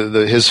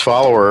his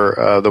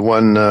follower,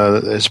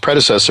 his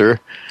predecessor,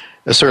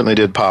 certainly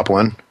did pop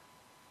one.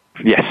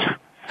 Yes.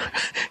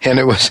 And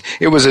it was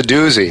a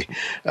doozy,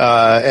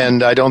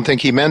 and I don't think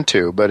he meant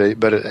to, but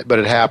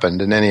it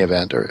happened in any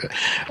event.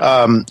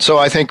 So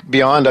I think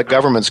beyond a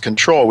government's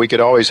control, we could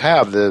always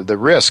have the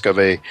risk of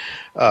a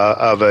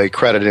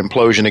credit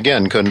implosion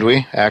again, couldn't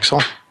we,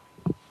 Axel?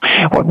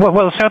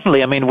 Well,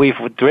 certainly. I mean, we've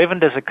driven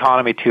this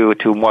economy to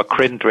more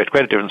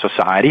credit-driven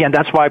society, and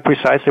that's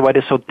precisely why it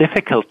is so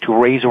difficult to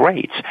raise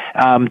rates.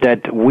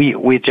 That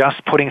we're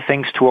just putting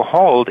things to a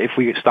halt if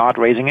we start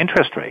raising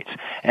interest rates,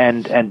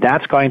 and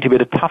that's going to be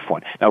the tough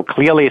one. Now,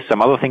 clearly,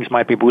 some other things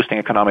might be boosting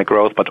economic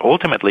growth, but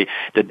ultimately,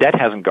 the debt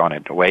hasn't gone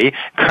away.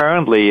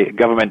 Currently,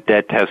 government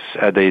debt has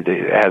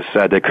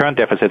the current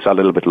deficits are a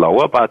little bit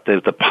lower, but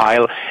the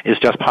pile is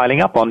just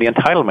piling up on the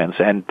entitlements,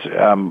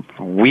 and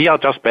we are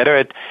just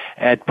better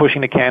at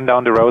pushing the can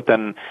down the road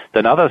than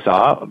others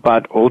are,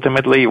 but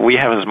ultimately we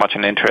have as much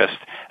an interest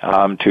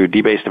to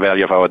debase the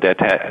value of our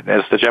debt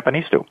as the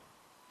Japanese do.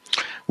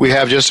 We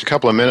have just a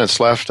couple of minutes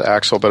left,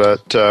 Axel,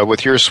 but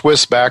with your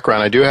Swiss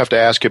background, I do have to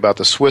ask you about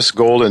the Swiss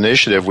Gold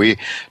Initiative. We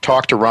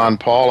talked to Ron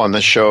Paul on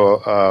this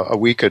show a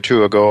week or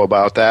two ago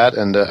about that,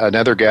 and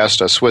another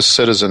guest, a Swiss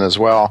citizen as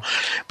well.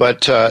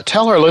 But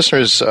tell our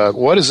listeners,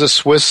 what is this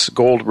Swiss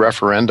Gold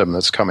referendum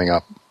that's coming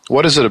up?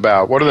 What is it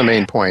about? What are the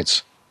main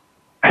points?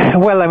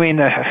 Well, I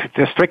mean,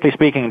 strictly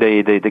speaking,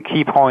 the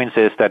key points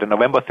is that on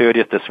November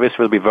 30th, the Swiss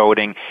will be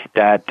voting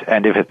that,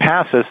 and if it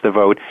passes the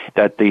vote,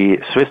 that the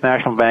Swiss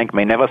National Bank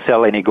may never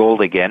sell any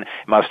gold again,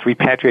 must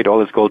repatriate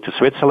all its gold to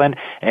Switzerland,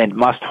 and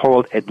must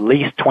hold at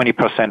least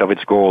 20% of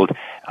its gold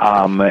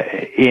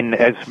in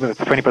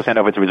 20%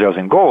 of its reserves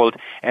in gold,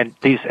 and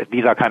these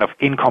are kind of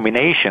in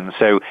combination.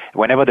 So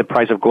whenever the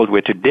price of gold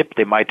were to dip,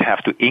 they might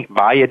have to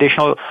buy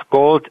additional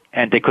gold,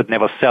 and they could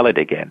never sell it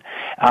again.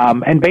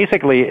 And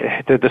basically,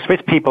 the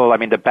Swiss people, I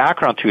mean, the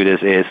background to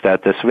this is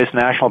that the Swiss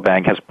National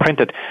Bank has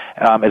printed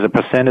as a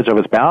percentage of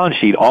its balance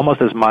sheet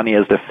almost as money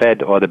as the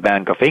Fed or the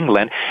Bank of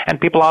England, and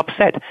people are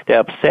upset. They're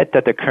upset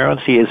that the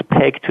currency is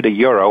pegged to the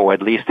euro, or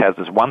at least has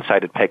this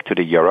one-sided peg to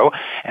the euro,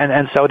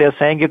 and so they're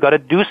saying you've got to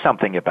do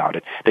something about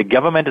it. The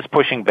government is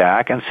pushing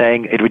back and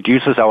saying it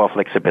reduces our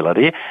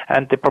flexibility,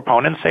 and the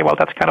proponents say, well,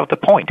 that's kind of the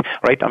point,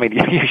 right? I mean,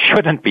 you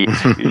shouldn't be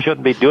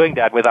doing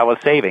that with our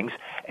savings.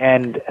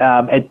 And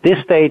at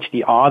this stage,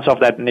 the odds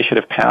of that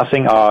initiative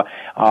passing are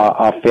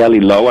fairly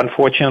low,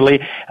 unfortunately.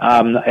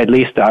 At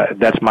least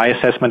that's my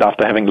assessment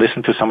after having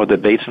listened to some of the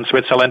debates in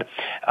Switzerland.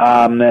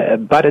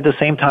 But at the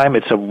same time,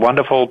 it's a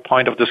wonderful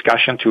point of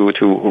discussion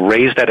to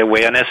raise that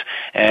awareness,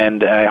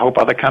 and I hope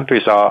other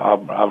countries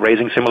are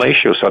raising similar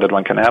issues so that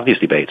one can have these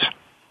debates.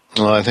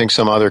 Well, I think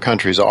some other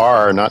countries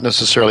are, not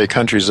necessarily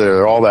countries that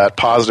are all that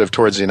positive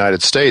towards the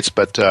United States,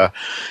 but,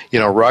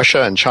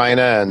 Russia and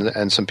China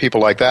and some people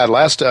like that.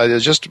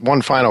 Just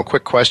one final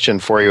quick question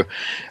for you.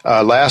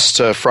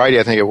 Last Friday,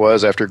 I think it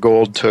was, after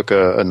gold took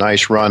a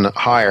nice run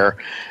higher,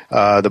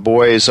 the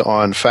boys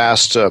on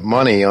Fast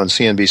Money on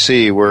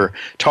CNBC were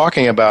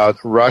talking about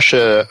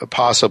Russia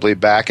possibly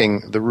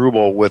backing the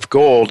ruble with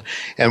gold,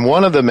 and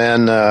one of the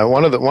men,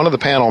 one of the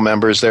panel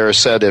members there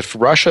said if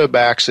Russia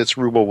backs its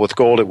ruble with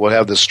gold, it will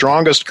have the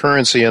strongest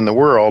currency in the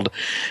world.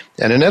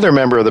 And another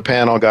member of the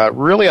panel got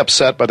really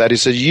upset by that. He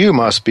said, "You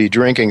must be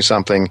drinking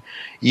something.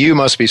 You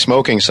must be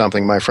smoking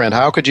something, my friend.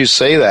 How could you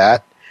say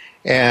that?"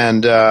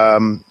 And,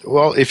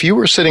 if you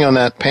were sitting on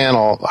that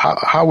panel,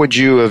 how would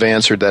you have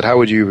answered that? How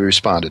would you have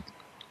responded?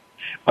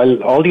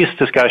 Well, all these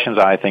discussions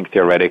are, I think,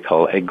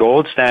 theoretical. A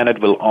gold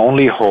standard will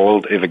only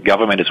hold if a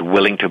government is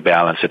willing to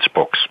balance its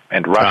books.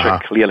 And Russia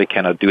clearly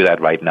cannot do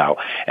that right now.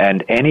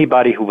 And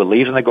anybody who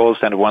believes in the gold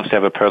standard, wants to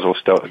have a personal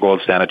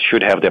gold standard,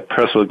 should have their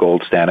personal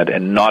gold standard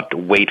and not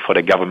wait for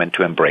the government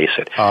to embrace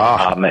it.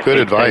 Good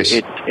advice.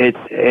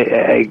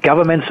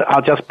 Governments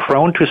are just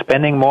prone to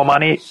spending more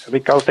money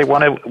because they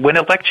want to win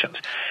elections.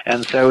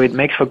 And so it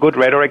makes for good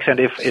rhetoric, and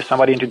if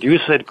somebody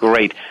introduces it,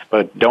 great.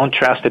 But don't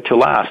trust it to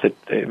last.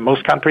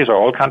 Most countries or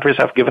all countries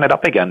have given it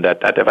up again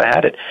that ever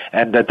had it.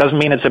 And that doesn't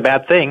mean it's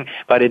a't thing,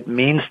 but it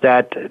means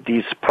that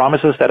these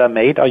promises that are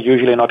made are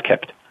usually not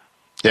kept.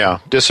 Yeah,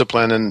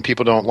 discipline, and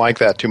people don't like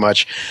that too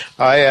much.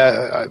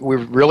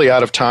 We're really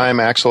out of time,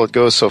 Axel. It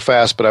goes so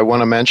fast, but I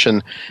want to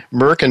mention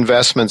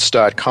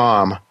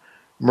MERKinvestments.com.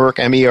 Merk,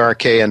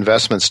 M-E-R-K,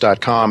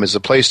 investments.com is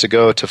the place to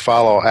go to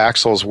follow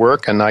Axel's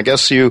work. And I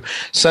guess you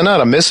send out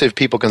a missive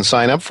people can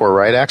sign up for,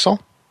 right, Axel?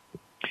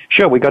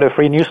 Sure, we got a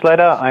free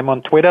newsletter. I'm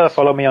on Twitter.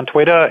 Follow me on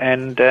Twitter.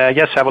 And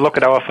yes, have a look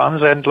at our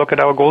funds and look at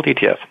our gold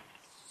ETF.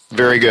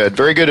 Very good.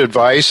 Very good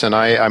advice. And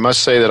I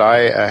must say that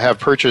I have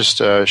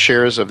purchased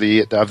shares of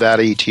that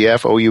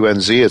ETF,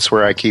 OUNZ. It's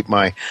where I keep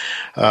my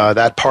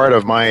that part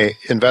of my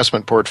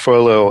investment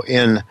portfolio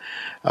in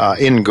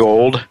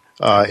gold.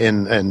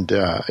 Again,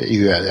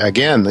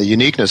 the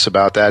uniqueness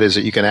about that is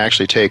that you can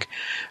actually take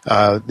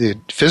the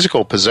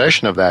physical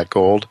possession of that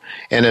gold,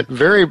 and it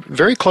very,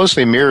 very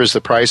closely mirrors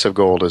the price of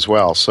gold as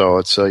well. So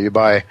it's you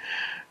buy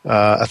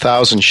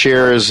 1,000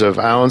 shares of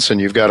ounce, and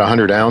you've got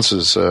 100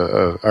 ounces,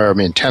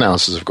 10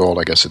 ounces of gold,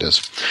 I guess it is.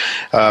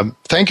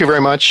 Thank you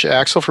very much,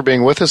 Axel, for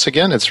being with us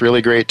again. It's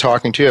really great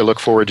talking to you. I look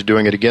forward to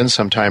doing it again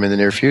sometime in the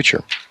near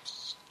future.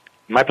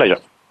 My pleasure.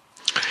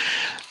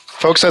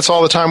 Folks, that's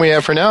all the time we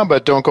have for now,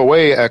 but don't go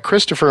away.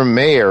 Christopher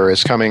Mayer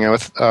is coming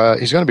with,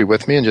 he's going to be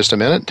with me in just a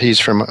minute. He's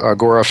from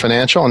Agora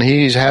Financial, and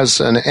he has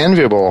an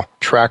enviable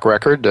track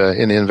record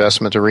in the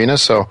investment arena,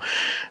 so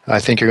I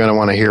think you're going to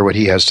want to hear what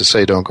he has to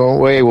say. Don't go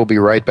away. We'll be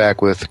right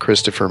back with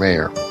Christopher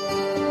Mayer.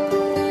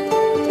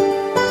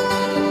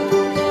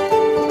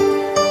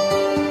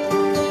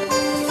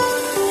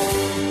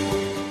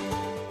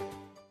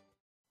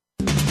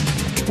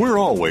 We're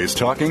always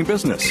talking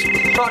business.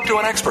 Talk to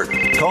an expert.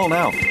 Call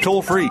now,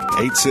 toll free,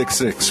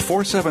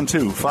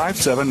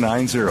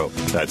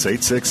 866-472-5790. That's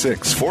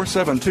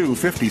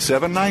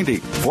 866-472-5790.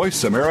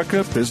 Voice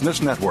America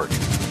Business Network.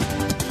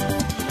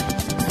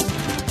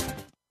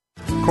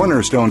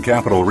 Cornerstone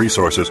Capital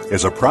Resources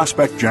is a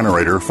prospect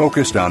generator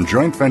focused on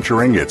joint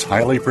venturing its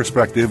highly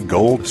prospective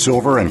gold,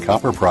 silver, and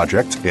copper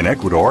projects in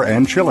Ecuador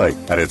and Chile.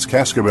 At its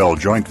Cascabel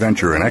joint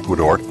venture in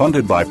Ecuador,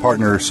 funded by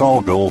partner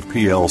Sol Gold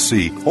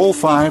PLC, Hole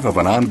 5 of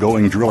an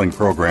ongoing drilling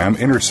program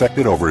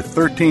intersected over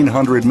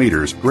 1,300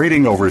 meters,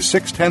 grading over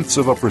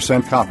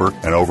 0.6% copper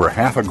and over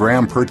 0.5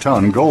 gram per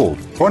ton gold.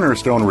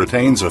 Cornerstone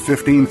retains a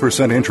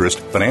 15% interest,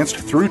 financed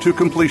through to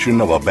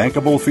completion of a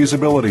bankable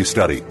feasibility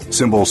study.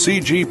 Symbol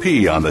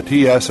CGP on the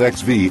TSXV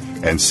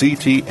and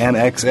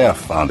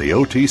CTNXF on the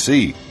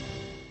OTC.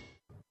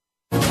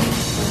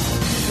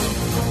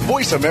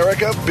 Voice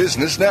America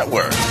Business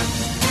Network,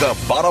 the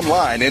bottom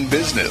line in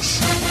business.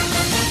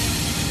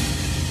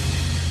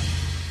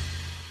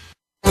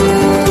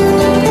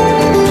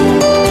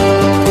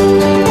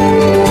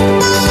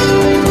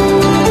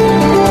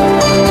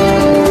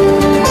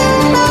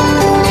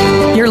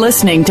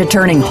 listening to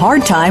Turning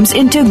Hard Times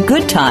into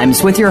Good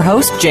Times with your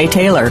host, Jay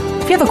Taylor.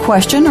 If you have a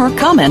question or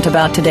comment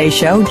about today's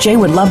show, Jay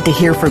would love to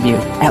hear from you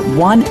at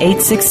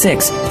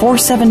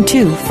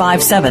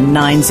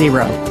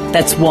 1-866-472-5790.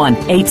 That's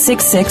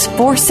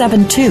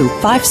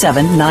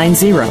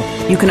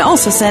 1-866-472-5790. You can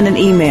also send an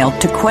email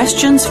to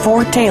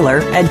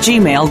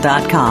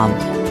questionsfortaylor@gmail.com.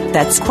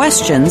 That's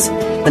questions,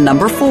 the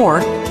number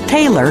 4,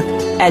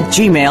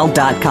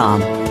 Taylor@gmail.com.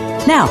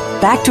 Now,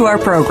 back to our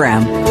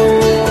program.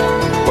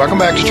 Welcome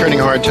back to Turning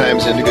Hard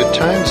Times into Good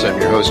Times. I'm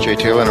your host, Jay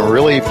Taylor, and I'm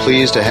really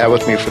pleased to have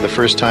with me for the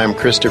first time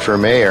Christopher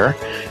Mayer.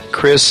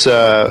 Chris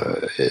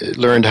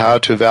learned how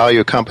to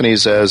value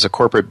companies as a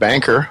corporate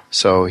banker,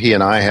 so he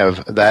and I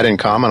have that in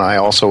common. I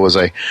also was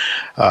a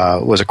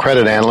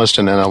credit analyst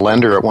and then a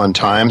lender at one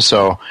time,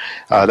 so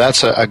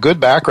that's a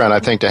good background, I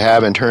think, to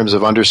have in terms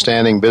of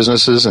understanding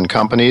businesses and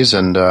companies.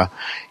 And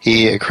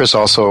Chris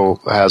also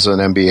has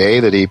an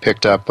MBA that he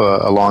picked up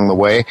along the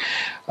way.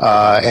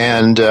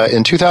 And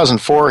in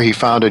 2004, he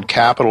founded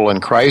Capital in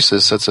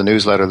Crisis. That's a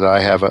newsletter that I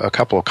have a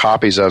couple of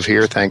copies of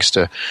here, thanks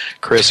to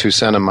Chris, who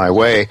sent them my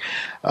way.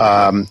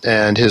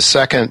 And his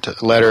second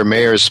letter,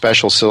 Mayer's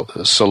Special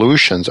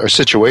Solutions, or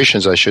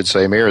Situations, I should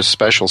say, Mayer's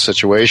Special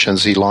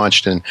Situations, he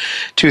launched in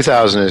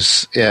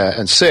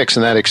 2006,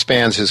 and that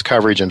expands his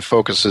coverage and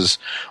focuses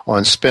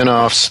on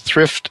spin-offs,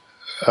 thrift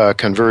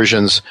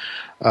conversions,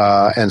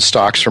 and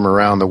stocks from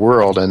around the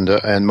world,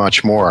 and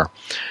much more.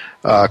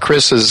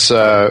 Chris is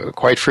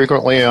quite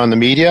frequently on the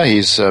media.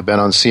 He's been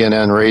on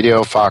CNN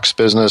Radio, Fox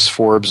Business,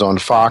 Forbes on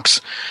Fox,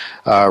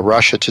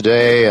 Russia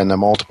Today, and a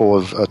multiple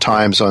of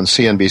times on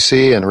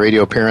CNBC and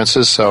radio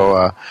appearances.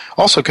 So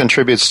also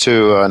contributes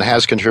to and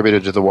has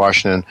contributed to the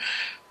Washington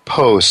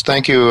Post.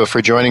 Thank you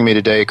for joining me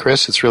today,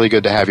 Chris. It's really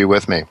good to have you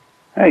with me.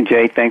 Hey,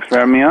 Jay, thanks for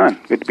having me on.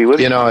 Good to be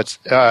with you.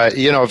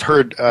 I've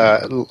heard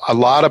a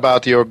lot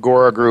about the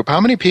Agora Group.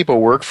 How many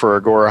people work for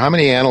Agora? How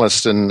many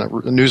analysts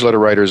and newsletter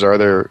writers are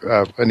there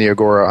in the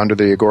Agora, under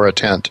the Agora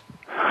tent?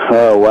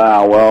 Oh,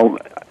 wow. Well,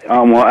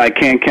 I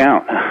can't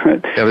count. Yeah,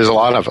 there's a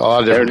lot of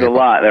different There's people. a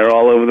lot. They're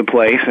all over the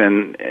place,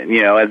 and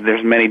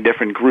there's many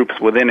different groups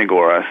within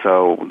Agora.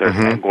 So there's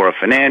Agora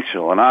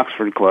Financial and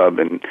Oxford Club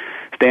and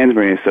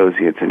Stansberry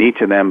Associates, and each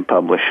of them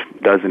publish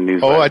a dozen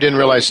newsletters. Oh, I didn't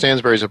realize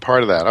Stansberry's a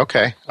part of that.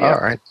 Okay, yeah. All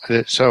right.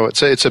 So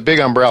it's a big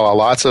umbrella.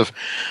 Lots of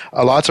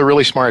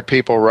really smart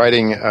people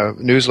writing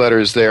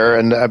newsletters there.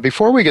 And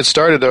before we get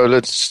started, though,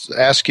 let's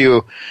ask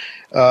you,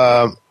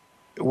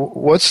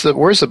 where's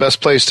the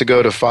best place to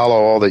go to follow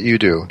all that you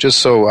do? Just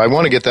so I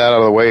want to get that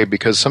out of the way,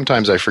 because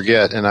sometimes I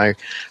forget, and I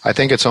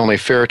think it's only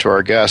fair to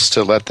our guests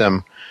to let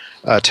them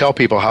tell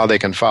people how they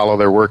can follow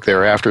their work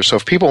thereafter. So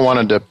if people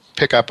wanted to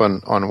pick up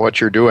on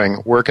what you're doing,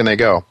 where can they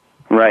go?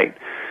 Right.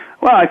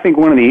 Well, I think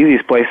one of the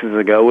easiest places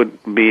to go would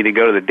be to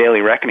go to the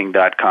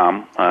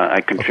dailyreckoning.com. I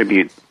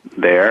contribute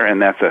there,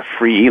 and that's a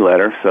free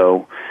e-letter,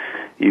 so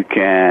you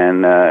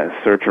can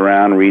search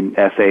around, read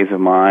essays of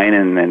mine,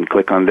 and then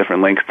click on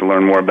different links to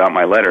learn more about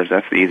my letters.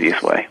 That's the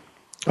easiest way.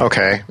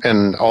 Okay,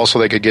 and also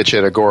they could get you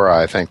at Agora,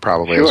 I think,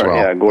 probably as well. Sure,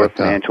 yeah,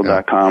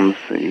 agorafinancial.com.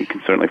 So you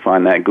can certainly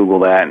find that. Google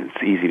that, and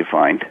it's easy to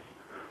find.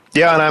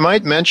 Yeah, and I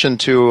might mention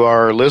to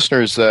our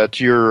listeners that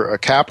your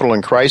Capital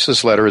in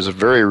Crisis letter is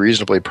very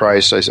reasonably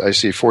priced. I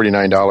see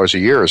 $49 a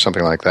year or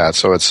something like that.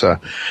 So it's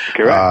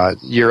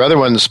your other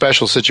one, the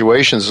Special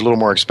Situations, is a little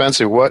more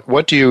expensive.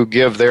 What do you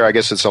give there? I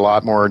guess it's a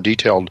lot more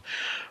detailed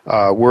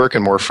work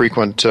and more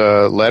frequent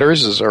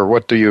letters, or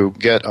what do you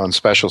get on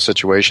Special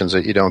Situations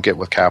that you don't get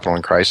with Capital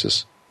in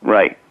Crisis?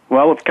 Right.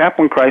 Well, with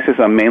Capital in Crisis,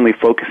 I'm mainly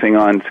focusing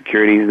on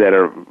securities that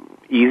are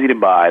easy to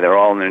buy. They're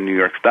all in the New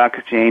York Stock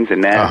Exchange, the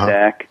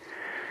NASDAQ.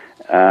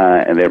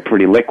 And they're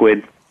pretty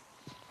liquid.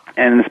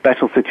 And in the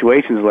Special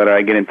Situations letter,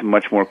 I get into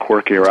much more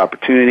quirkier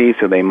opportunities,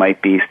 so they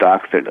might be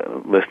stocks that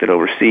are listed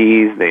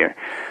overseas.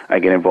 I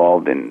get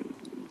involved in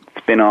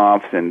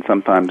spin-offs, and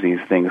sometimes these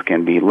things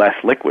can be less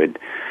liquid.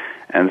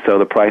 And so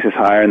the price is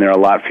higher, and there are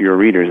a lot fewer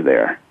readers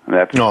there.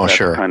 That's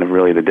sure. Kind of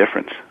really the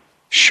difference.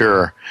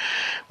 Sure.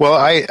 Well,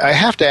 I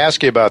have to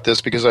ask you about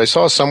this, because I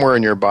saw somewhere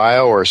in your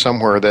bio or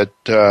somewhere that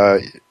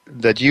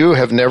you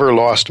have never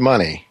lost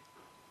money.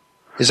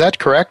 Is that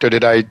correct, or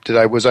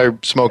was I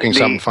smoking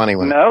something funny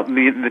with it? No,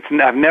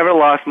 I've never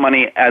lost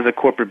money as a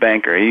corporate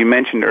banker. You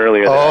mentioned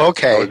earlier that I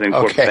was in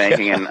corporate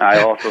banking, and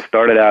I also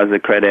started out as a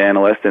credit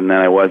analyst, and then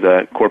I was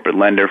a corporate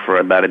lender for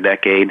about a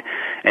decade.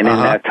 And in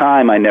that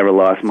time, I never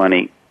lost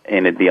money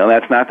in a deal.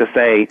 That's not to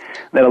say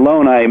that a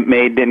loan I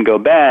made didn't go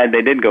bad.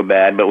 They did go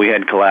bad, but we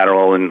had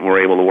collateral and were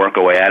able to work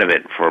our way out of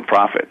it for a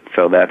profit.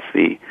 So that's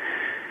the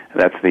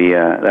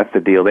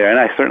deal there. And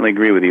I certainly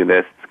agree with you that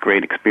it's a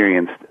great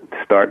experience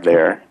to start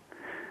there.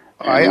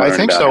 I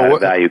think so. How to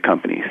value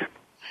companies.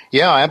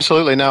 Yeah,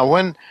 absolutely. Now,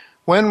 when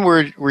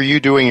were you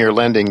doing your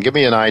lending? Give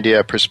me an idea,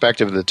 a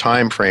perspective of the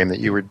time frame that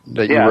you were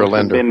a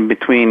lender. It's been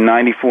between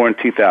 94 and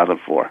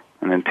 2004,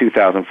 and in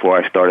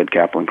 2004 I started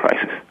Capital in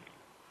Crisis.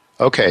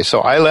 Okay, so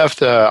I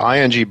left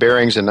ING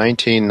Barings in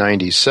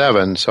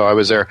 1997, so I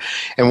was there.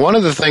 And one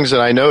of the things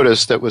that I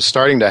noticed that was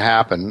starting to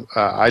happen,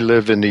 I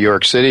lived in New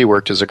York City,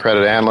 worked as a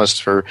credit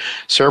analyst for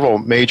several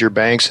major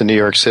banks in New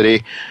York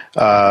City,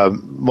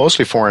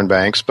 mostly foreign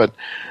banks, but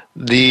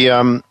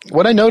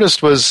what I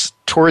noticed was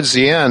towards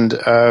the end,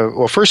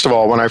 well, first of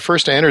all, when I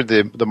first entered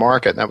the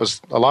market, and that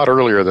was a lot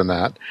earlier than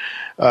that,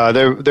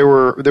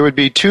 there would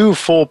be 2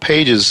 full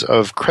pages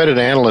of credit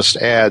analyst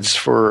ads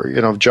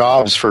for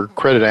jobs for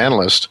credit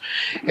analysts,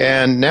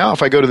 and now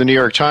if I go to the New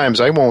York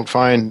Times, I won't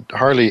find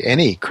hardly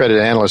any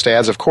credit analyst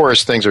ads. Of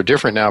course, things are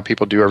different now;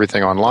 people do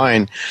everything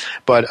online,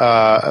 but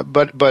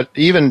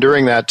even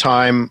during that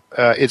time,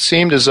 it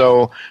seemed as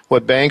though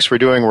what banks were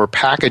doing were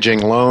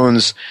packaging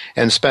loans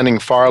and spending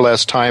far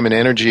less time and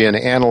energy in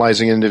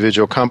analyzing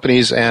individual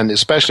companies and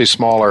especially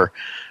smaller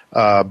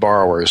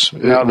borrowers.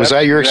 No, was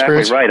that your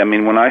experience? Exactly right. I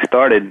mean, when I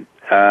started,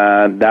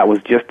 that was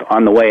just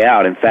on the way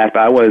out. In fact,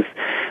 I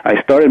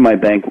started my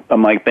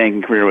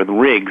banking career with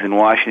Riggs in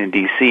Washington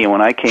D.C. and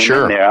when I came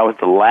in there, I was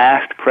the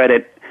last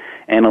credit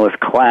analyst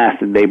class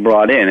that they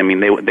brought in. I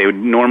mean, they would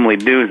normally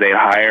do is they'd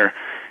hire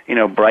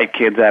bright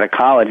kids out of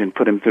college and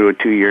put them through a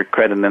 2-year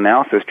credit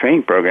analysis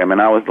training program,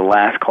 and I was the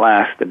last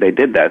class that they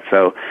did that.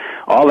 So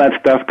all that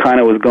stuff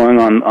kind of was going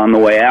on the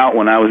way out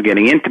when I was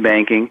getting into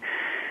banking.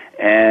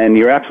 And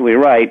you're absolutely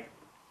right.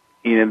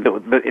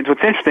 It's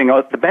what's interesting.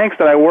 The banks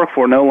that I work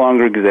for no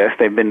longer exist.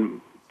 They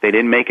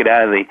didn't make it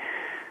out of the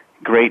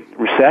Great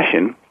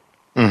Recession,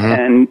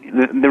 and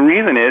the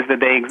reason is that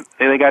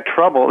they got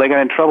trouble. They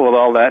got in trouble with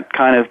all that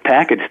kind of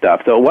package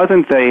stuff. So it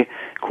wasn't the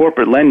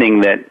corporate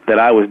lending that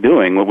I was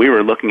doing. When we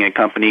were looking at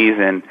companies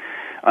and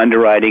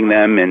underwriting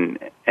them,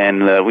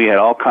 and we had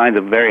all kinds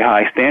of very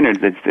high standards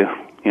as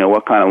to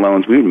what kind of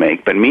loans we would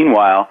make. But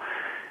meanwhile,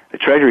 the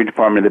Treasury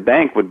Department of the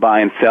bank would buy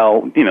and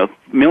sell,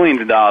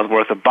 millions of dollars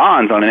worth of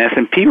bonds on an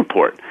S&P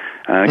report,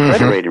 a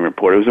credit rating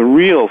report. It was a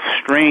real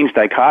strange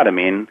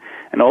dichotomy, and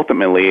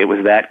ultimately it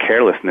was that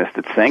carelessness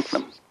that sank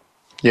them.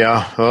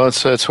 Yeah, well,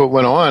 that's what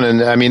went on,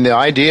 and I mean the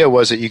idea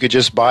was that you could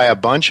just buy a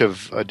bunch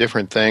of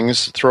different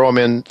things, throw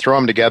them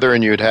together,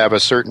 and you'd have a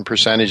certain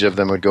percentage of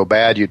them would go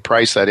bad. You'd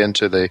price that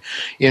into the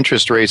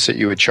interest rates that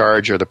you would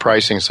charge or the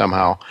pricing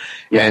somehow,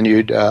 and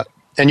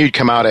you'd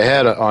come out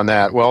ahead on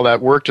that. Well,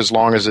 that worked as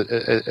long as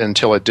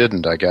until it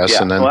didn't, I guess.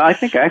 Yeah. And then, well, I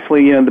think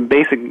actually, the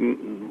basic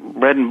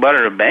bread and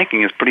butter of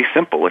banking is pretty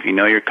simple. If you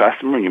know your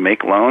customer and you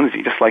make loans,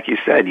 just like you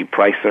said, you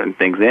price certain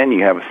things in.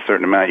 You have a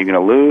certain amount you're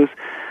going to lose,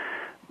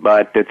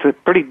 but it's a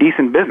pretty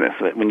decent business.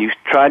 When you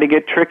try to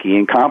get tricky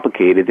and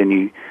complicated, and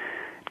you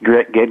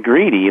get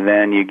greedy,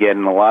 then you get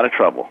in a lot of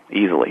trouble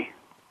easily.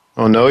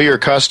 Well, know your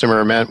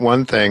customer meant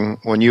one thing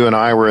when you and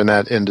I were in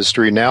that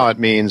industry. Now it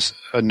means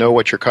know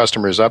what your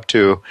customer is up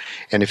to,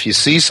 and if you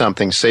see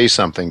something, say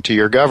something to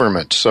your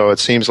government. So it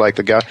seems like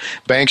the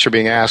banks are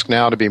being asked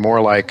now to be more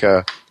like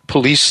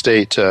police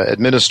state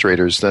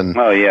administrators than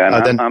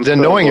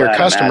than knowing your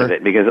customer.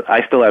 Because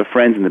I still have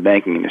friends in the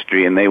banking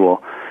industry, and they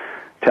will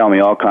tell me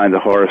all kinds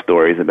of horror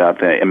stories about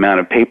the amount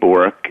of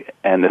paperwork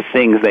and the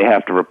things they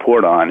have to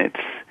report on.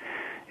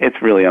 It's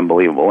really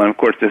unbelievable. And, of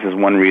course, this is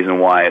one reason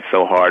why it's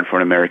so hard for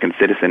an American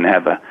citizen to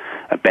have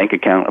a bank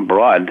account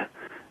abroad.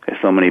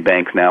 So many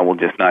banks now will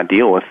just not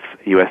deal with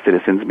U.S.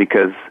 citizens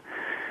because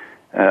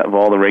of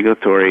all the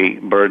regulatory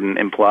burden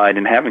implied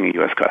in having a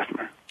U.S.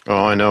 customer.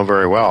 Oh, I know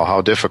very well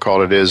how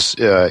difficult it is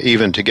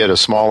even to get a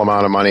small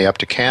amount of money up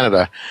to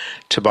Canada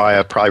to buy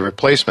a private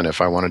placement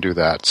if I want to do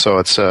that. So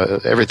it's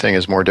everything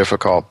is more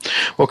difficult.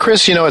 Well,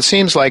 Chris, it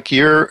seems like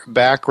your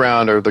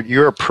background or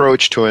your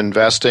approach to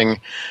investing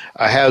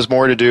has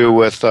more to do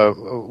with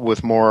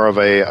more of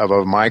a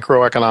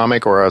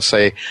microeconomic or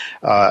say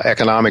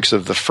economics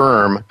of the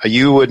firm.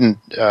 You wouldn't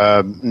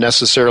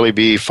necessarily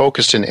be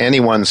focused in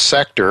any one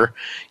sector.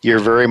 You're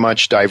very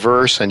much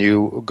diverse, and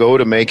you go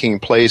to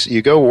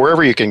you go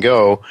wherever you can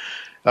go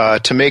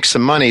to make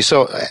some money.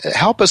 So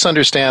help us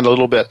understand a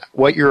little bit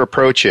what your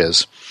approach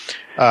is.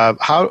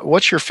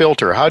 What's your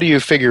filter? How do you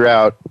figure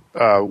out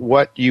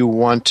what you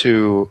want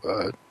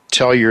to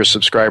tell your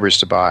subscribers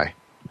to buy?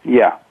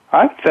 Yeah,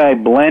 I'd say I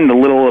blend a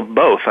little of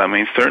both. I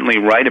mean, certainly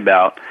write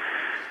about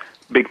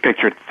big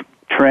picture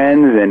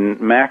trends and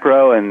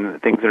macro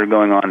and things that are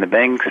going on in the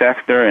banking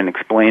sector and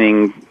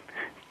explaining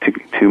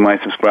to my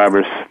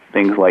subscribers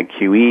things like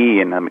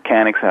QE and the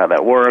mechanics, how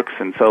that works.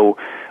 And so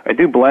I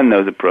do blend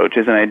those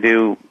approaches, and I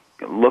do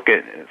look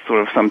at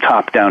sort of some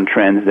top-down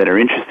trends that are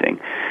interesting.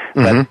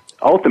 But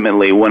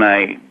ultimately, when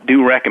I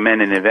do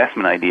recommend an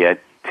investment idea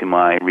to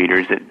my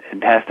readers, it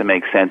has to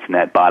make sense in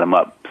that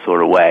bottom-up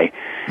sort of way.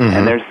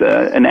 And there's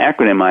an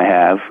acronym I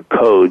have,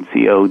 CODE,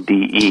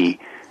 C-O-D-E,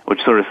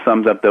 which sort of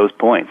sums up those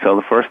points. So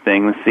the first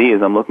thing to see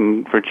is I'm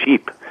looking for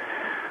cheap.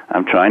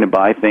 I'm trying to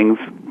buy things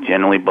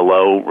generally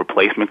below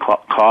replacement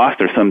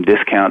cost or some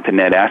discount to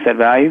net asset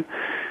value.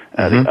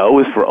 The O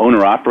is for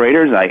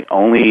owner-operators. I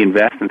only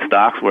invest in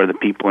stocks where the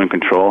people in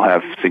control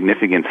have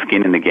significant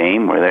skin in the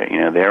game,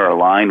 where they're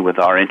aligned with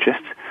our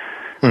interests.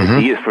 The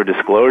D is for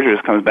disclosures.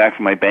 Comes back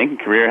from my banking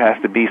career. It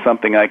has to be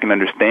something I can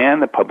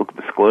understand. The public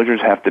disclosures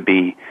have to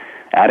be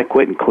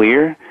adequate and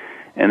clear.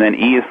 And then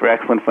E is for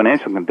excellent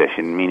financial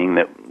condition, meaning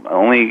that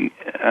only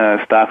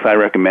stocks I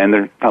recommend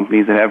are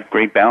companies that have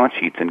great balance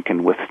sheets and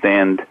can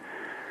withstand,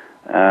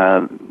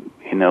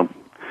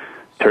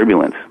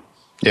 turbulence.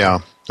 Yeah.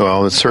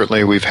 Well,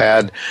 certainly we've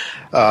had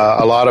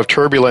a lot of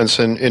turbulence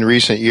in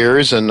recent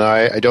years, and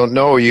I don't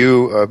know,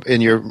 you,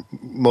 in your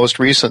most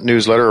recent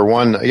newsletter,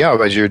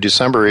 as your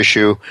December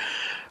issue,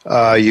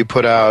 you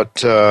put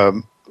out,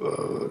 you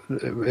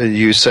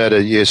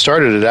said you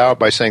started it out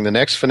by saying the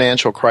next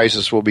financial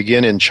crisis will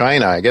begin in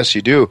China. I guess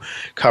you do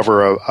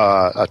cover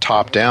a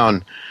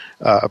top-down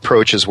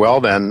approach as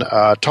well then.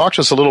 Talk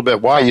to us a little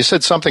bit why. You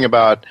said something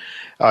about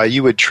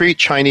you would treat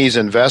Chinese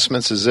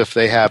investments as if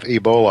they have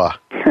Ebola.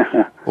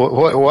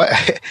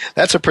 What?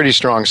 That's a pretty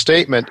strong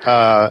statement.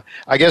 I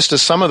guess to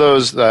some of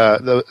those,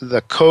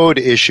 the code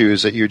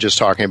issues that you're just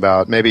talking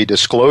about, maybe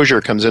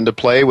disclosure comes into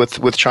play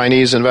with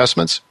Chinese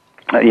investments?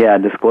 Yeah,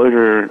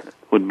 disclosure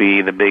would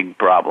be the big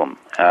problem.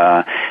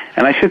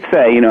 And I should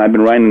say, I've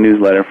been writing a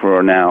newsletter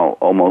for now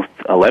almost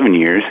 11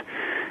 years,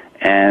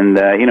 and,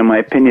 my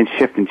opinions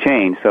shift and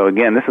change. So,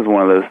 again, this is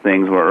one of those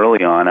things where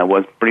early on I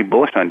was pretty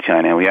bullish on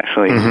China. We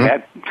actually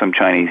had some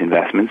Chinese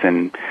investments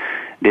and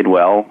did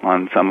well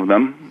on some of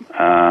them.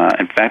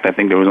 In fact, I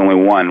think there was only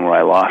one where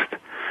I lost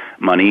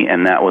money,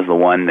 and that was the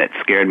one that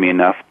scared me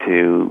enough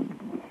to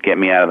get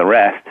me out of the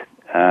rest,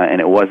 and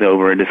it was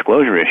over a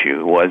disclosure issue.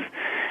 It was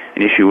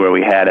an issue where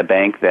we had a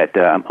bank that,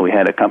 we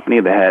had a company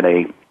that had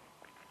a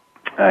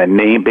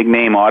big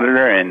name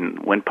auditor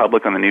and went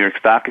public on the New York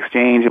Stock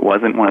Exchange. It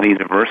wasn't one of these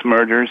reverse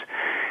mergers.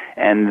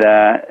 And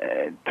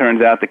it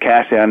turns out the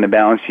cash on the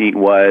balance sheet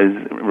was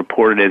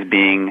reported as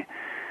being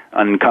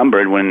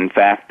unencumbered when, in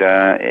fact,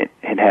 it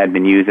had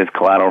been used as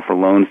collateral for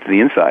loans to the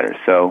insiders.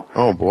 So,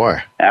 oh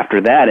boy!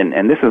 After that,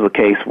 and this is a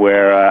case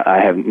where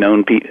I have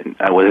known people.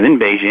 I was in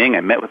Beijing. I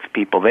met with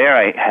people there.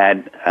 I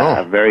had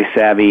a very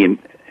savvy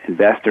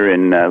investor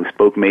who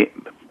spoke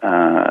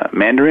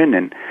Mandarin,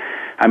 and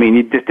I mean,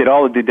 you just did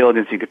all the due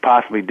diligence you could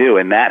possibly do,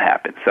 and that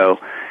happened. So.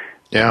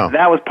 Yeah.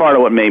 That was part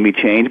of what made me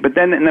change. But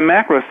then in the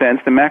macro sense,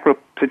 the macro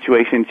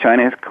situation in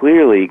China has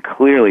clearly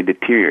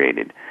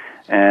deteriorated.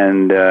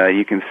 And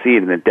you can see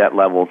it in the debt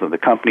levels of the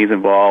companies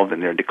involved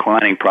and their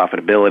declining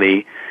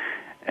profitability.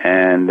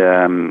 And,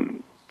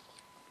 those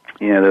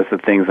are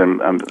the things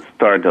I'm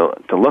starting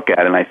to look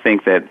at. And I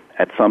think that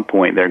at some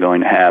point they're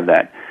going to have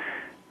that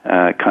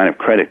kind of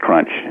credit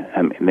crunch.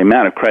 The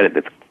amount of credit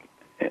that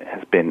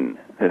has been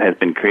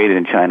created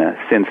in China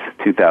since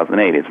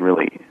 2008 is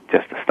really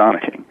just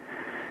astonishing.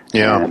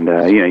 Yeah. And,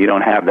 you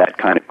don't have that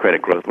kind of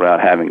credit growth without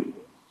having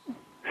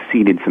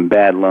seeded some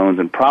bad loans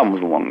and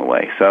problems along the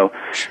way. So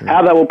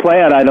how that will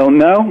play out, I don't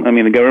know. I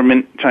mean,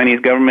 the Chinese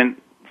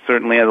government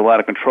certainly has a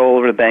lot of control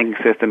over the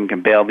banking system and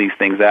can bail these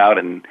things out,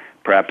 and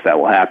perhaps that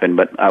will happen,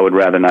 but I would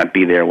rather not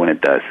be there when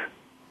it does.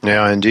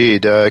 Yeah,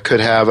 indeed. It could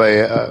have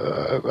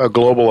a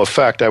global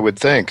effect, I would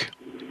think.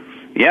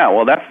 Yeah,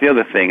 well, that's the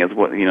other thing. Is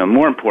what the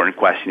more important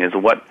question is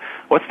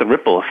what's the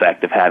ripple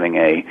effect of having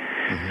a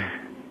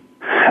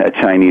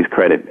Chinese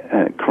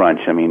credit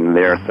crunch. I mean,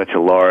 they're such a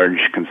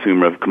large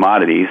consumer of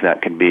commodities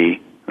that's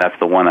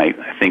the one I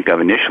think of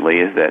initially,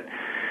 is that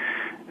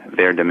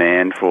their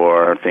demand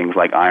for things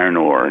like iron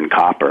ore and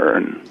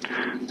copper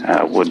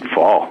would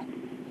fall.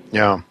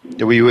 Yeah,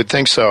 we would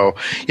think so.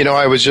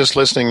 I was just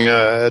listening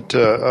at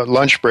a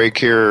lunch break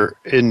here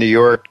in New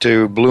York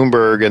to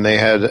Bloomberg, and they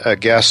had a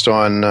guest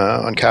on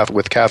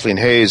with Kathleen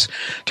Hayes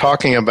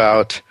talking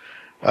about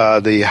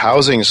the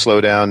housing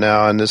slowdown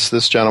now, and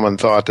this gentleman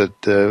thought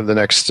that the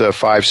next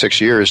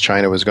 5-6 years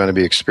China was going to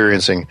be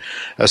experiencing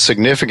a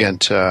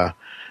significant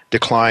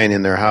decline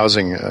in their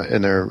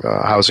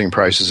housing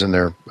prices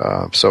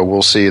so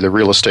we'll see the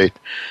real estate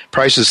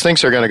prices.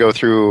 Things are going to go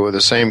through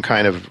the same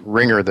kind of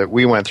ringer that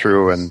we went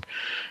through, and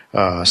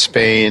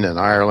Spain and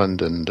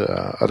Ireland and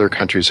other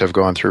countries have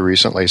gone through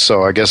recently.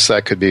 So I guess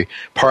that could be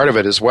part of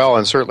it as well.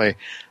 And certainly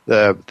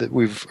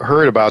we've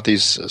heard about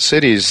these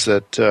cities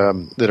that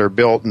are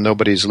built and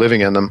nobody's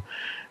living in them.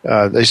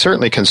 They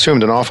certainly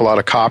consumed an awful lot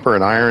of copper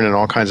and iron and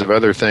all kinds of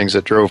other things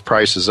that drove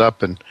prices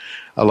up and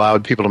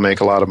allowed people to make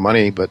a lot of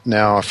money. But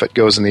now if it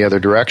goes in the other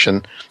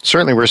direction,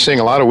 certainly we're seeing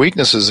a lot of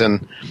weaknesses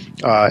in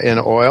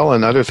oil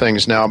and other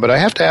things now. But I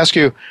have to ask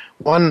you,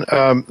 one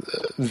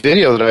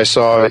video that I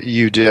saw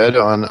you did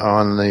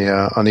on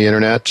the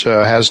internet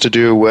has to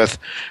do with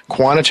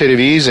quantitative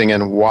easing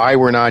and why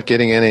we're not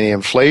getting any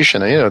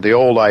inflation. And, the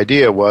old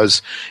idea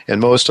was,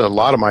 and a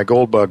lot of my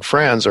gold bug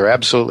friends are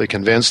absolutely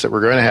convinced that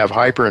we're going to have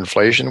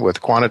hyperinflation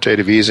with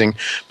quantitative easing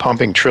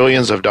pumping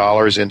trillions of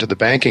dollars into the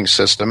banking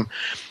system.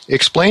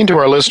 Explain to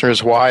our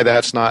listeners why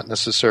that's not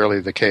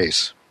necessarily the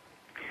case.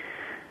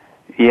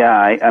 Yeah,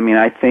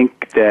 I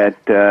think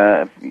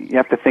that you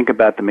have to think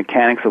about the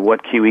mechanics of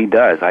what QE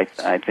does. I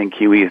think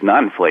QE is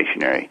not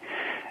inflationary.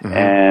 Mm-hmm.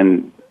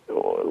 And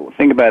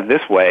think about it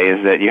this way,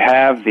 is that you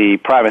have the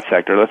private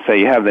sector, let's say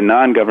you have the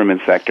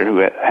non-government sector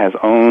who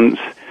owns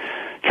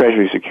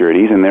Treasury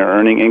securities, and they're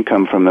earning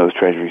income from those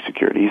Treasury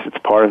securities. It's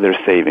part of their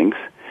savings.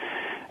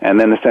 And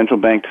then the central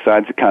bank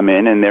decides to come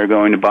in, and they're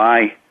going to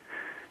buy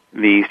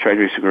these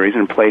Treasury securities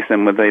and replace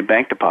them with a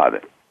bank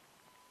deposit.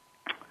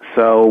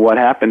 So what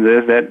happens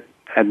is that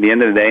at the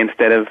end of the day,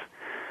 instead of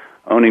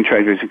owning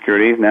Treasury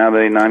securities, now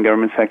the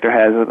non-government sector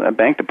has a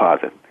bank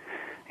deposit.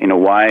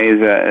 Why is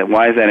that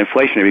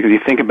inflationary? Because you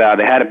think about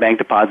it, they had a bank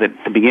deposit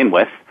to begin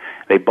with.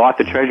 They bought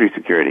the Treasury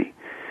security.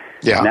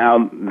 Yeah. Now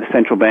the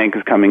central bank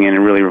is coming in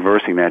and really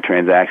reversing that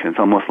transaction. It's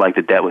almost like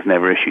the debt was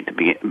never issued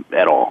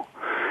at all.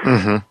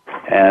 Mm-hmm.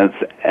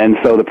 And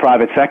so the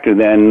private sector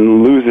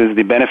then loses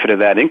the benefit of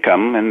that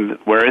income. And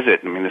where is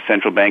it? I mean, the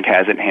central bank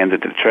has it and hands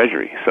it to the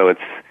Treasury. So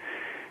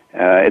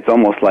it's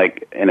almost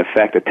like, in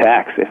effect, a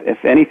tax.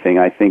 If anything,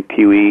 I think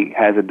QE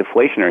has a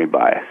deflationary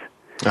bias.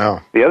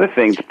 Oh. The other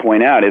thing to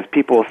point out is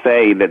people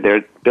say that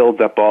there builds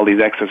up all these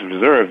excess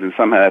reserves and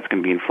somehow that's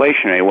going to be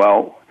inflationary.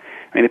 Well,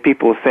 I mean, the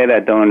people who say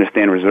that don't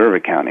understand reserve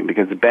accounting,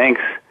 because the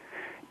banks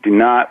do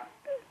not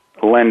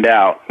lend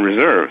out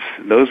reserves.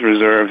 Those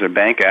reserves are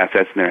bank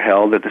assets, and they're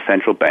held at the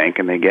central bank,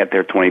 and they get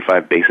their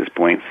 25 basis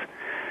points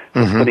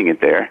for putting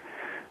it there.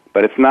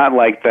 But it's not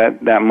like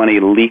that money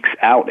leaks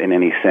out in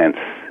any sense,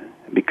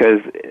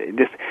 because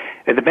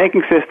the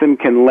banking system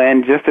can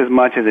lend just as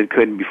much as it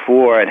could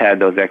before it had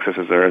those excess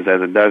reserves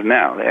as it does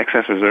now. The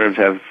excess reserves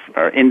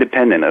are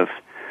independent of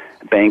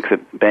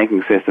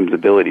banking system's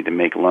ability to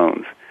make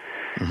loans.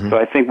 So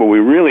I think what we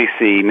really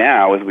see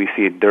now is we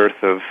see a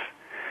dearth of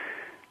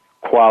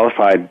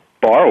qualified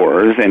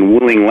borrowers and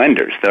willing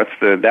lenders.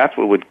 That's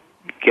what would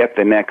get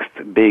the next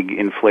big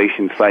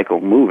inflation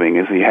cycle moving,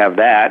 is you have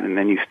that, and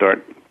then you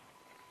starting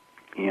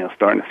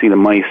to see the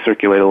money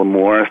circulate a little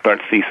more, start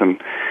to see some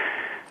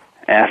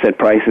asset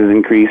prices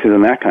increases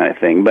and that kind of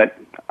thing. But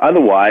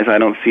otherwise, I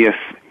don't see us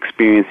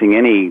experiencing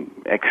any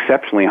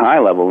exceptionally high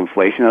level of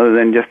inflation other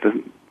than just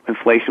the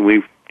inflation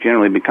we've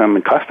generally become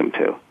accustomed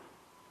to.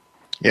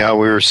 Yeah,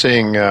 we were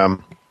seeing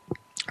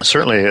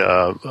certainly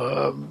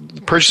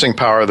purchasing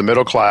power of the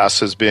middle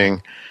class is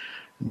being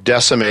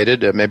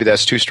decimated. Maybe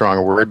that's too strong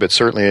a word, but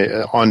certainly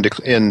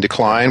in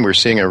decline. We're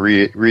seeing a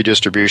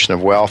redistribution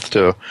of wealth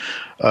to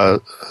a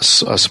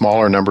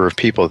smaller number of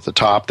people at the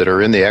top that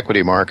are in the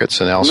equity markets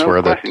and elsewhere.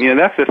 No question.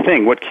 That's the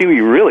thing. What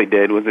QE really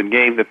did was it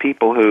gave the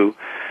people at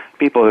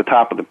the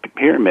top of the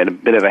pyramid a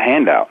bit of a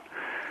handout,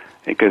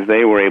 because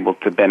they were able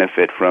to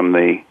benefit from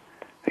the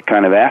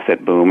kind of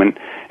asset boom. And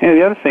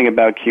the other thing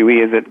about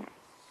QE is that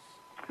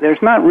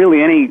there's not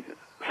really any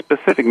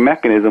specific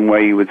mechanism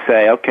where you would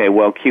say, okay,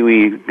 well,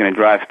 QE is going to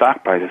drive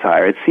stock prices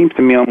higher. It seems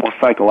to me almost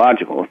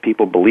psychological if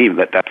people believe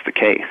that that's the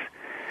case.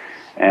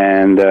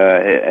 And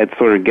it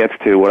sort of gets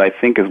to what I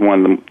think is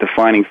one of the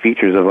defining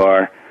features of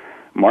our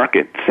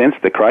market since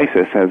the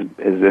crisis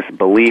is this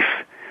belief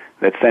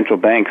that central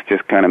banks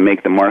just kind of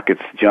make the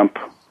markets jump,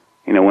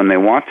 when they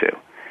want to.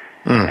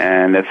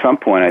 And at some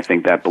point, I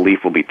think that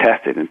belief will be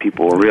tested, and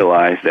people will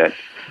realize that,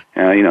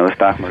 the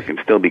stock market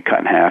can still be cut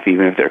in half,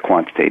 even if they're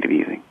quantitative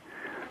easing.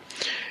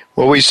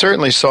 Well, we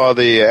certainly saw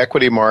the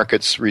equity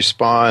markets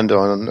respond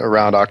on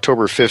around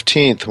October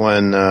 15th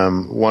when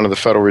one of the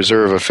Federal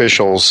Reserve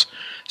officials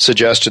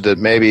suggested that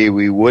maybe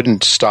we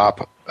wouldn't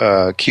stop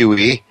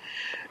QE.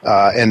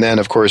 And then,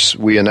 of course,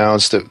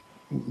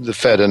 the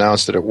Fed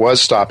announced that it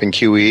was stopping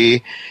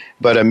QE.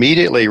 But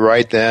immediately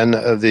right then,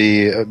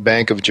 the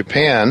Bank of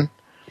Japan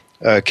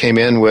came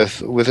in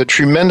with a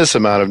tremendous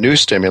amount of new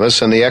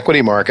stimulus, and the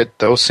equity market,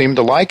 though, seemed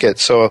to like it.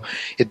 So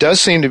it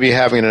does seem to be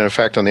having an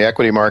effect on the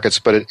equity markets,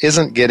 but it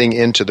isn't getting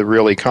into the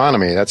real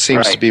economy. That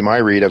seems to be my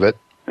read of it.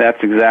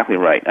 That's exactly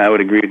right. I would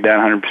agree with that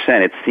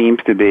 100%. It seems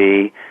to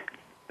be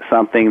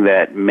something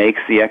that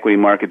makes the equity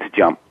markets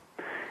jump.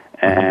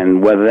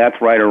 And whether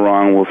that's right or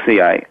wrong, we'll see.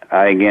 I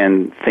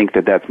again think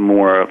that that's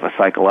more of a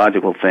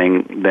psychological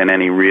thing than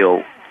any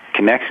real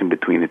connection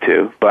between the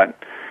two. But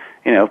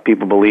if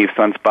people believe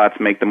sunspots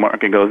make the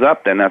market goes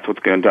up, then that's what's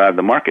going to drive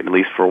the market, at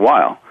least for a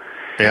while.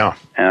 Yeah.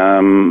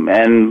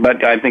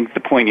 But I think the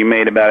point you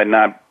made about it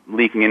not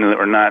leaking into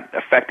or not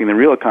affecting the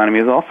real economy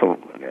is also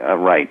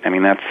right. I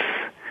mean,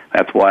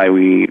 that's why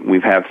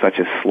we've had such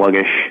a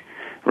sluggish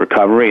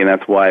recovery, and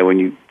that's why when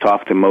you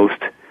talk to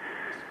most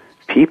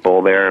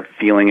people, their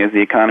feeling is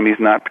the economy is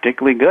not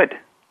particularly good,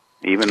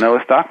 even though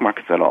the stock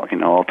market's at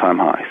all-time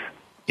highs.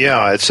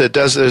 Yeah,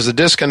 there's a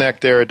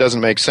disconnect there. It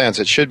doesn't make sense.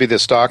 It should be the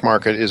stock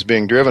market is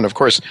being driven. Of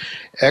course,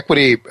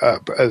 equity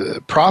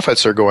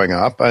profits are going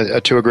up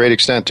to a great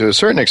extent, to a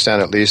certain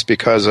extent at least,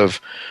 because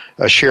of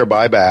share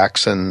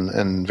buybacks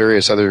and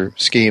various other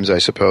schemes, I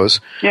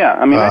suppose. Yeah,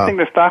 I mean, I think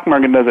the stock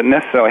market doesn't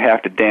necessarily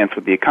have to dance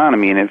with the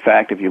economy. And in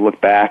fact, if you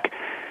look back,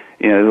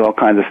 there's all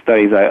kinds of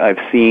studies I've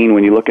seen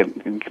when you look at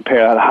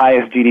compare the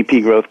highest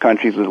GDP growth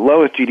countries with the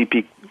lowest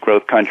GDP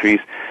growth countries.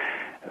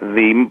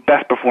 The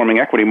best performing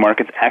equity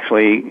markets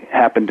actually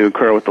happen to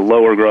occur with the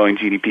lower growing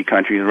GDP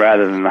countries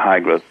rather than the high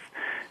growth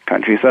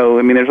countries. So,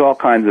 I mean, there's all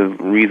kinds of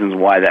reasons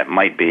why that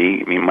might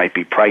be. I mean, it might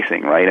be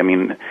pricing, right? I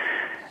mean,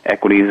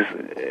 equities,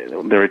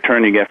 the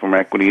return you get from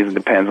equities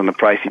depends on the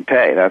price you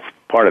pay. That's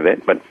part of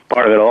it. But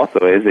part of it also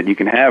is that you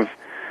can have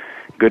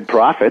good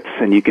profits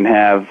and you can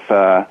have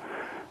a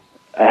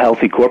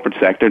healthy corporate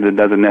sector that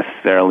doesn't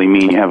necessarily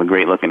mean you have a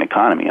great looking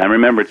economy. I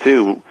remember,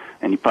 too,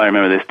 and you probably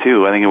remember this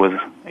too, I think it was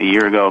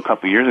a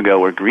couple of years ago,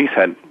 where Greece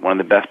had one of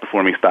the best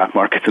performing stock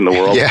markets in the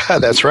world. Yeah,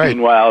 that's right.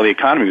 Meanwhile, the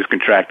economy was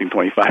contracting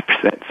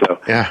 25%. So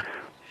yeah.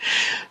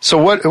 So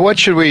what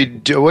should we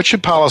do? What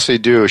should policy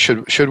do?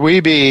 Should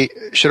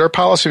our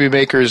policy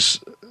makers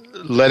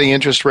letting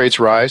interest rates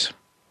rise?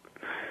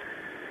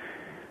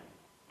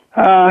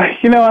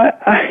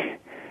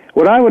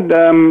 What I would,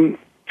 I'm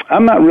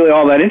not really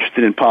all that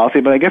interested in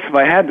policy, but I guess if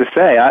I had to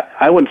say,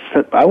 I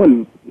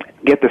wouldn't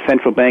get the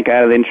central bank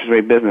out of the interest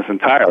rate business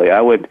entirely.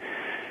 I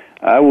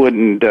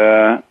wouldn't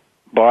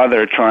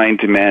bother trying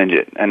to manage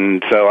it,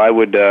 and so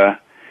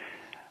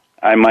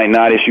I might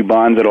not issue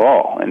bonds at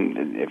all.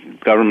 And if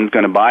the government's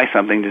going to buy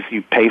something, just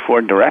you pay for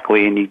it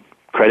directly and you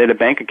credit a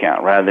bank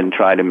account rather than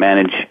try to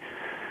manage,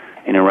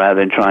 rather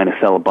than trying to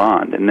sell a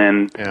bond. And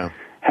then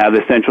have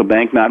the central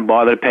bank not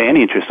bother to pay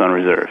any interest on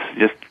reserves.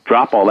 Just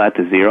drop all that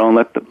to zero and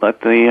let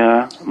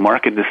the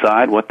market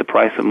decide what the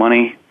price of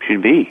money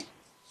should be.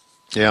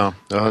 Yeah,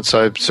 it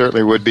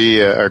certainly would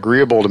be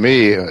agreeable to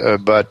me,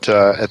 but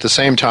at the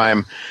same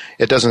time,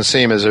 it doesn't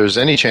seem as there's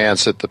any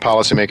chance that the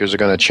policymakers are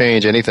going to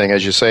change anything.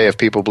 As you say, if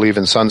people believe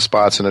in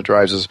sunspots and it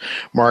drives the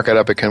market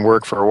up, it can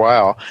work for a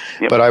while.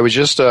 Yep. But I was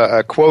just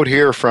a quote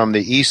here from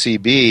the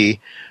ECB,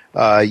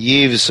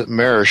 Yves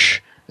Mersch,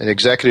 an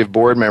executive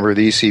board member of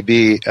the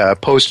ECB,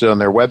 posted on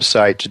their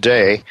website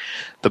today,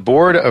 the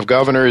Board of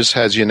Governors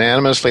has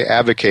unanimously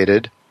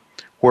advocated,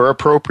 where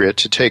appropriate,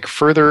 to take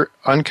further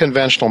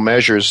unconventional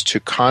measures to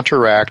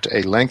counteract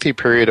a lengthy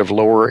period of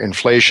lower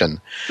inflation.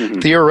 Mm-hmm.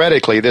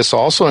 Theoretically, this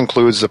also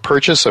includes the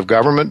purchase of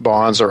government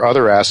bonds or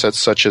other assets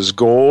such as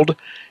gold,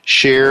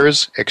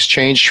 shares,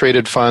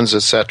 exchange-traded funds,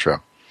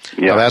 etc.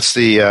 Yeah. Now,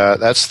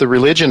 that's the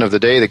religion of the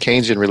day. The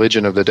Keynesian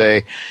religion of the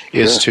day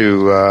is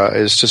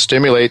to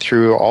stimulate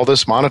through all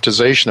this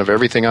monetization of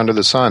everything under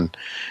the sun.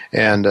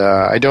 And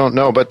I don't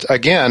know, but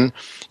again,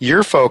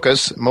 your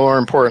focus, more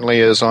importantly,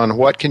 is on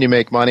what can you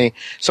make money.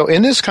 So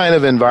in this kind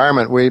of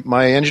environment,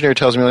 my engineer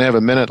tells me we only have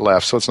a minute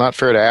left, so it's not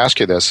fair to ask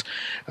you this.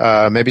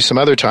 Maybe some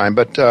other time,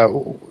 but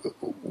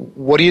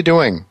what are you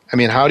doing? I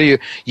mean,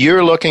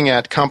 you're looking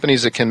at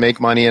companies that can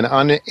make money in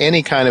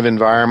any kind of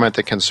environment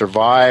that can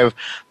survive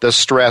the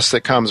stress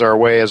that comes our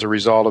way as a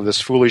result of this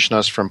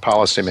foolishness from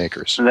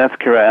policymakers. That's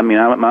correct. I mean,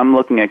 I'm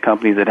looking at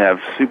companies that have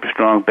super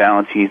strong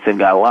balance sheets. They've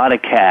got a lot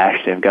of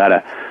cash. They've got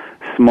a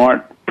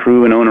smart,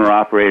 proven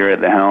owner-operator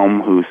at the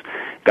helm who's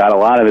got a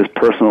lot of his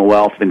personal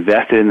wealth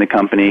invested in the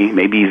company.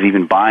 Maybe he's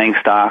even buying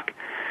stock.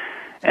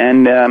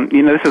 And,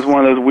 this is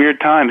one of those weird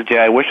times, Jay.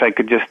 I wish I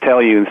could just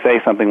tell you and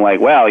say something like,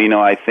 well,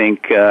 I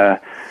think the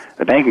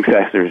banking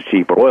sector is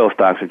cheap or oil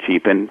stocks are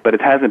cheap. But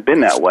it hasn't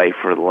been that way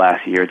for the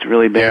last year. It's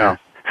really been a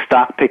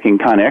stock-picking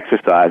kind of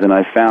exercise. And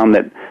I found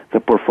that the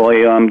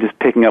portfolio, I'm just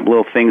picking up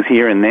little things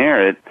here and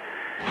there.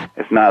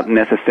 It's not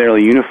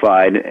necessarily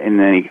unified in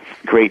any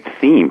great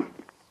theme.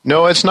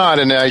 No, it's not,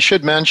 and I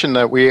should mention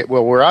that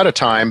we're out of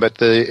time, but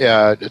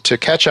to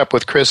catch up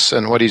with Chris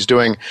and what he's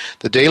doing,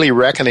 the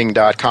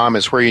dailyreckoning.com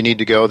is where you need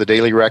to go, the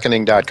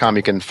dailyreckoning.com.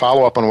 You can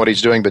follow up on what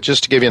he's doing, but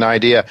just to give you an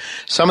idea,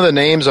 some of the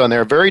names on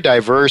there, very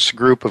diverse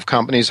group of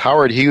companies,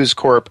 Howard Hughes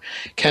Corp.,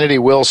 Kennedy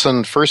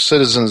Wilson, First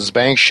Citizens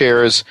Bank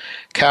Shares,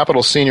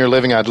 Capital Senior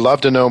Living. I'd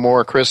love to know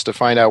more, Chris, to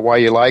find out why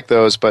you like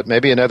those, but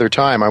maybe another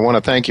time. I want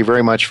to thank you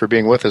very much for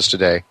being with us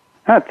today.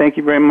 Thank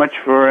you very much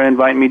for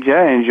inviting me, Jay.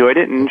 I enjoyed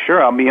it, and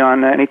sure, I'll be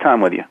on any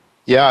time with you.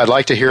 Yeah, I'd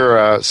like to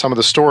hear some of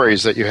the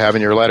stories that you have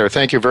in your letter.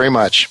 Thank you very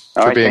much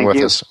for being with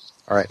us.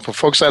 All right. Well,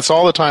 folks, that's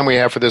all the time we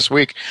have for this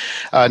week.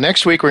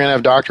 Next week, we're going to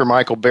have Dr.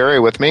 Michael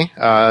Berry with me.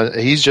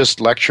 He's just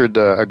lectured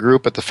a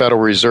group at the Federal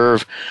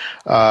Reserve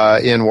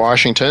in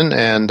Washington,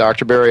 and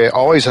Dr. Berry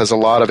always has a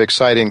lot of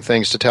exciting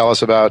things to tell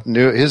us about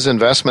his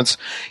investments,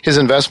 his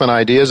investment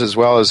ideas, as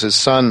well as his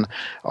son,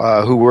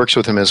 who works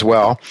with him as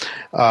well.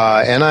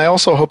 And I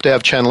also hope to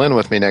have Chen Lin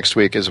with me next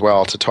week as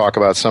well to talk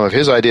about some of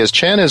his ideas.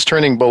 Chen is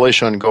turning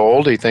bullish on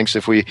gold. He thinks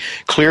if we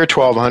clear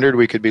 1,200,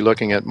 we could be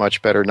looking at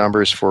much better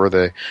numbers for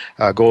the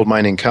gold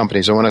mining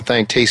companies. I want to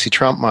thank Tacey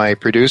Trump, my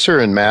producer,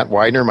 and Matt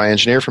Widener, my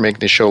engineer, for making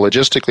the show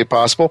logistically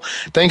possible.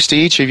 Thanks to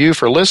each of you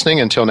for listening.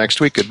 Until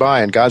next week,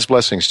 goodbye, and God's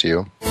blessings to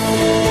you.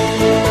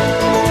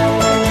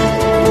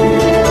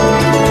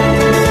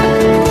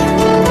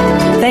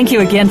 Thank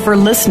you again for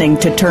listening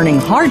to Turning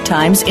Hard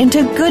Times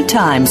into Good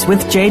Times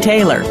with Jay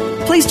Taylor.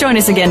 Please join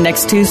us again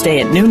next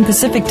Tuesday at noon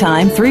Pacific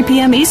Time, 3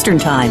 p.m. Eastern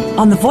Time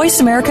on the Voice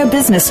America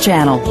Business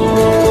Channel.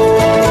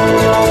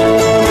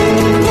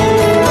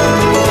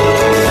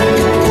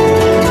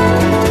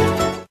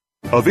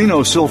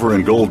 Avino Silver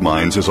and Gold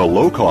Mines is a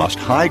low-cost,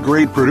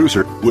 high-grade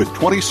producer with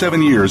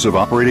 27 years of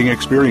operating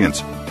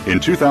experience. In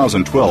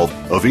 2012,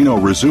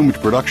 Avino resumed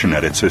production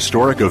at its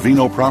historic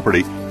Avino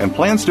property and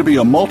plans to be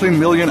a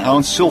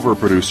multi-million-ounce silver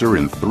producer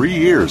in 3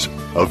 years.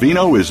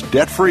 Avino is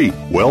debt-free,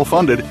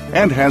 well-funded,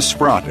 and has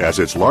Sprott as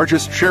its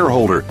largest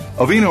shareholder.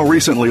 Avino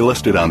recently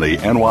listed on the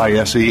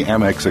NYSE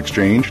Amex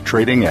exchange,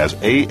 trading as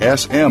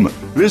ASM.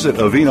 Visit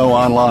Avino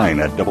online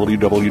at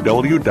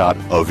www.avino.com.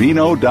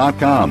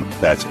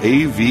 That's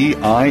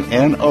AVINO.com.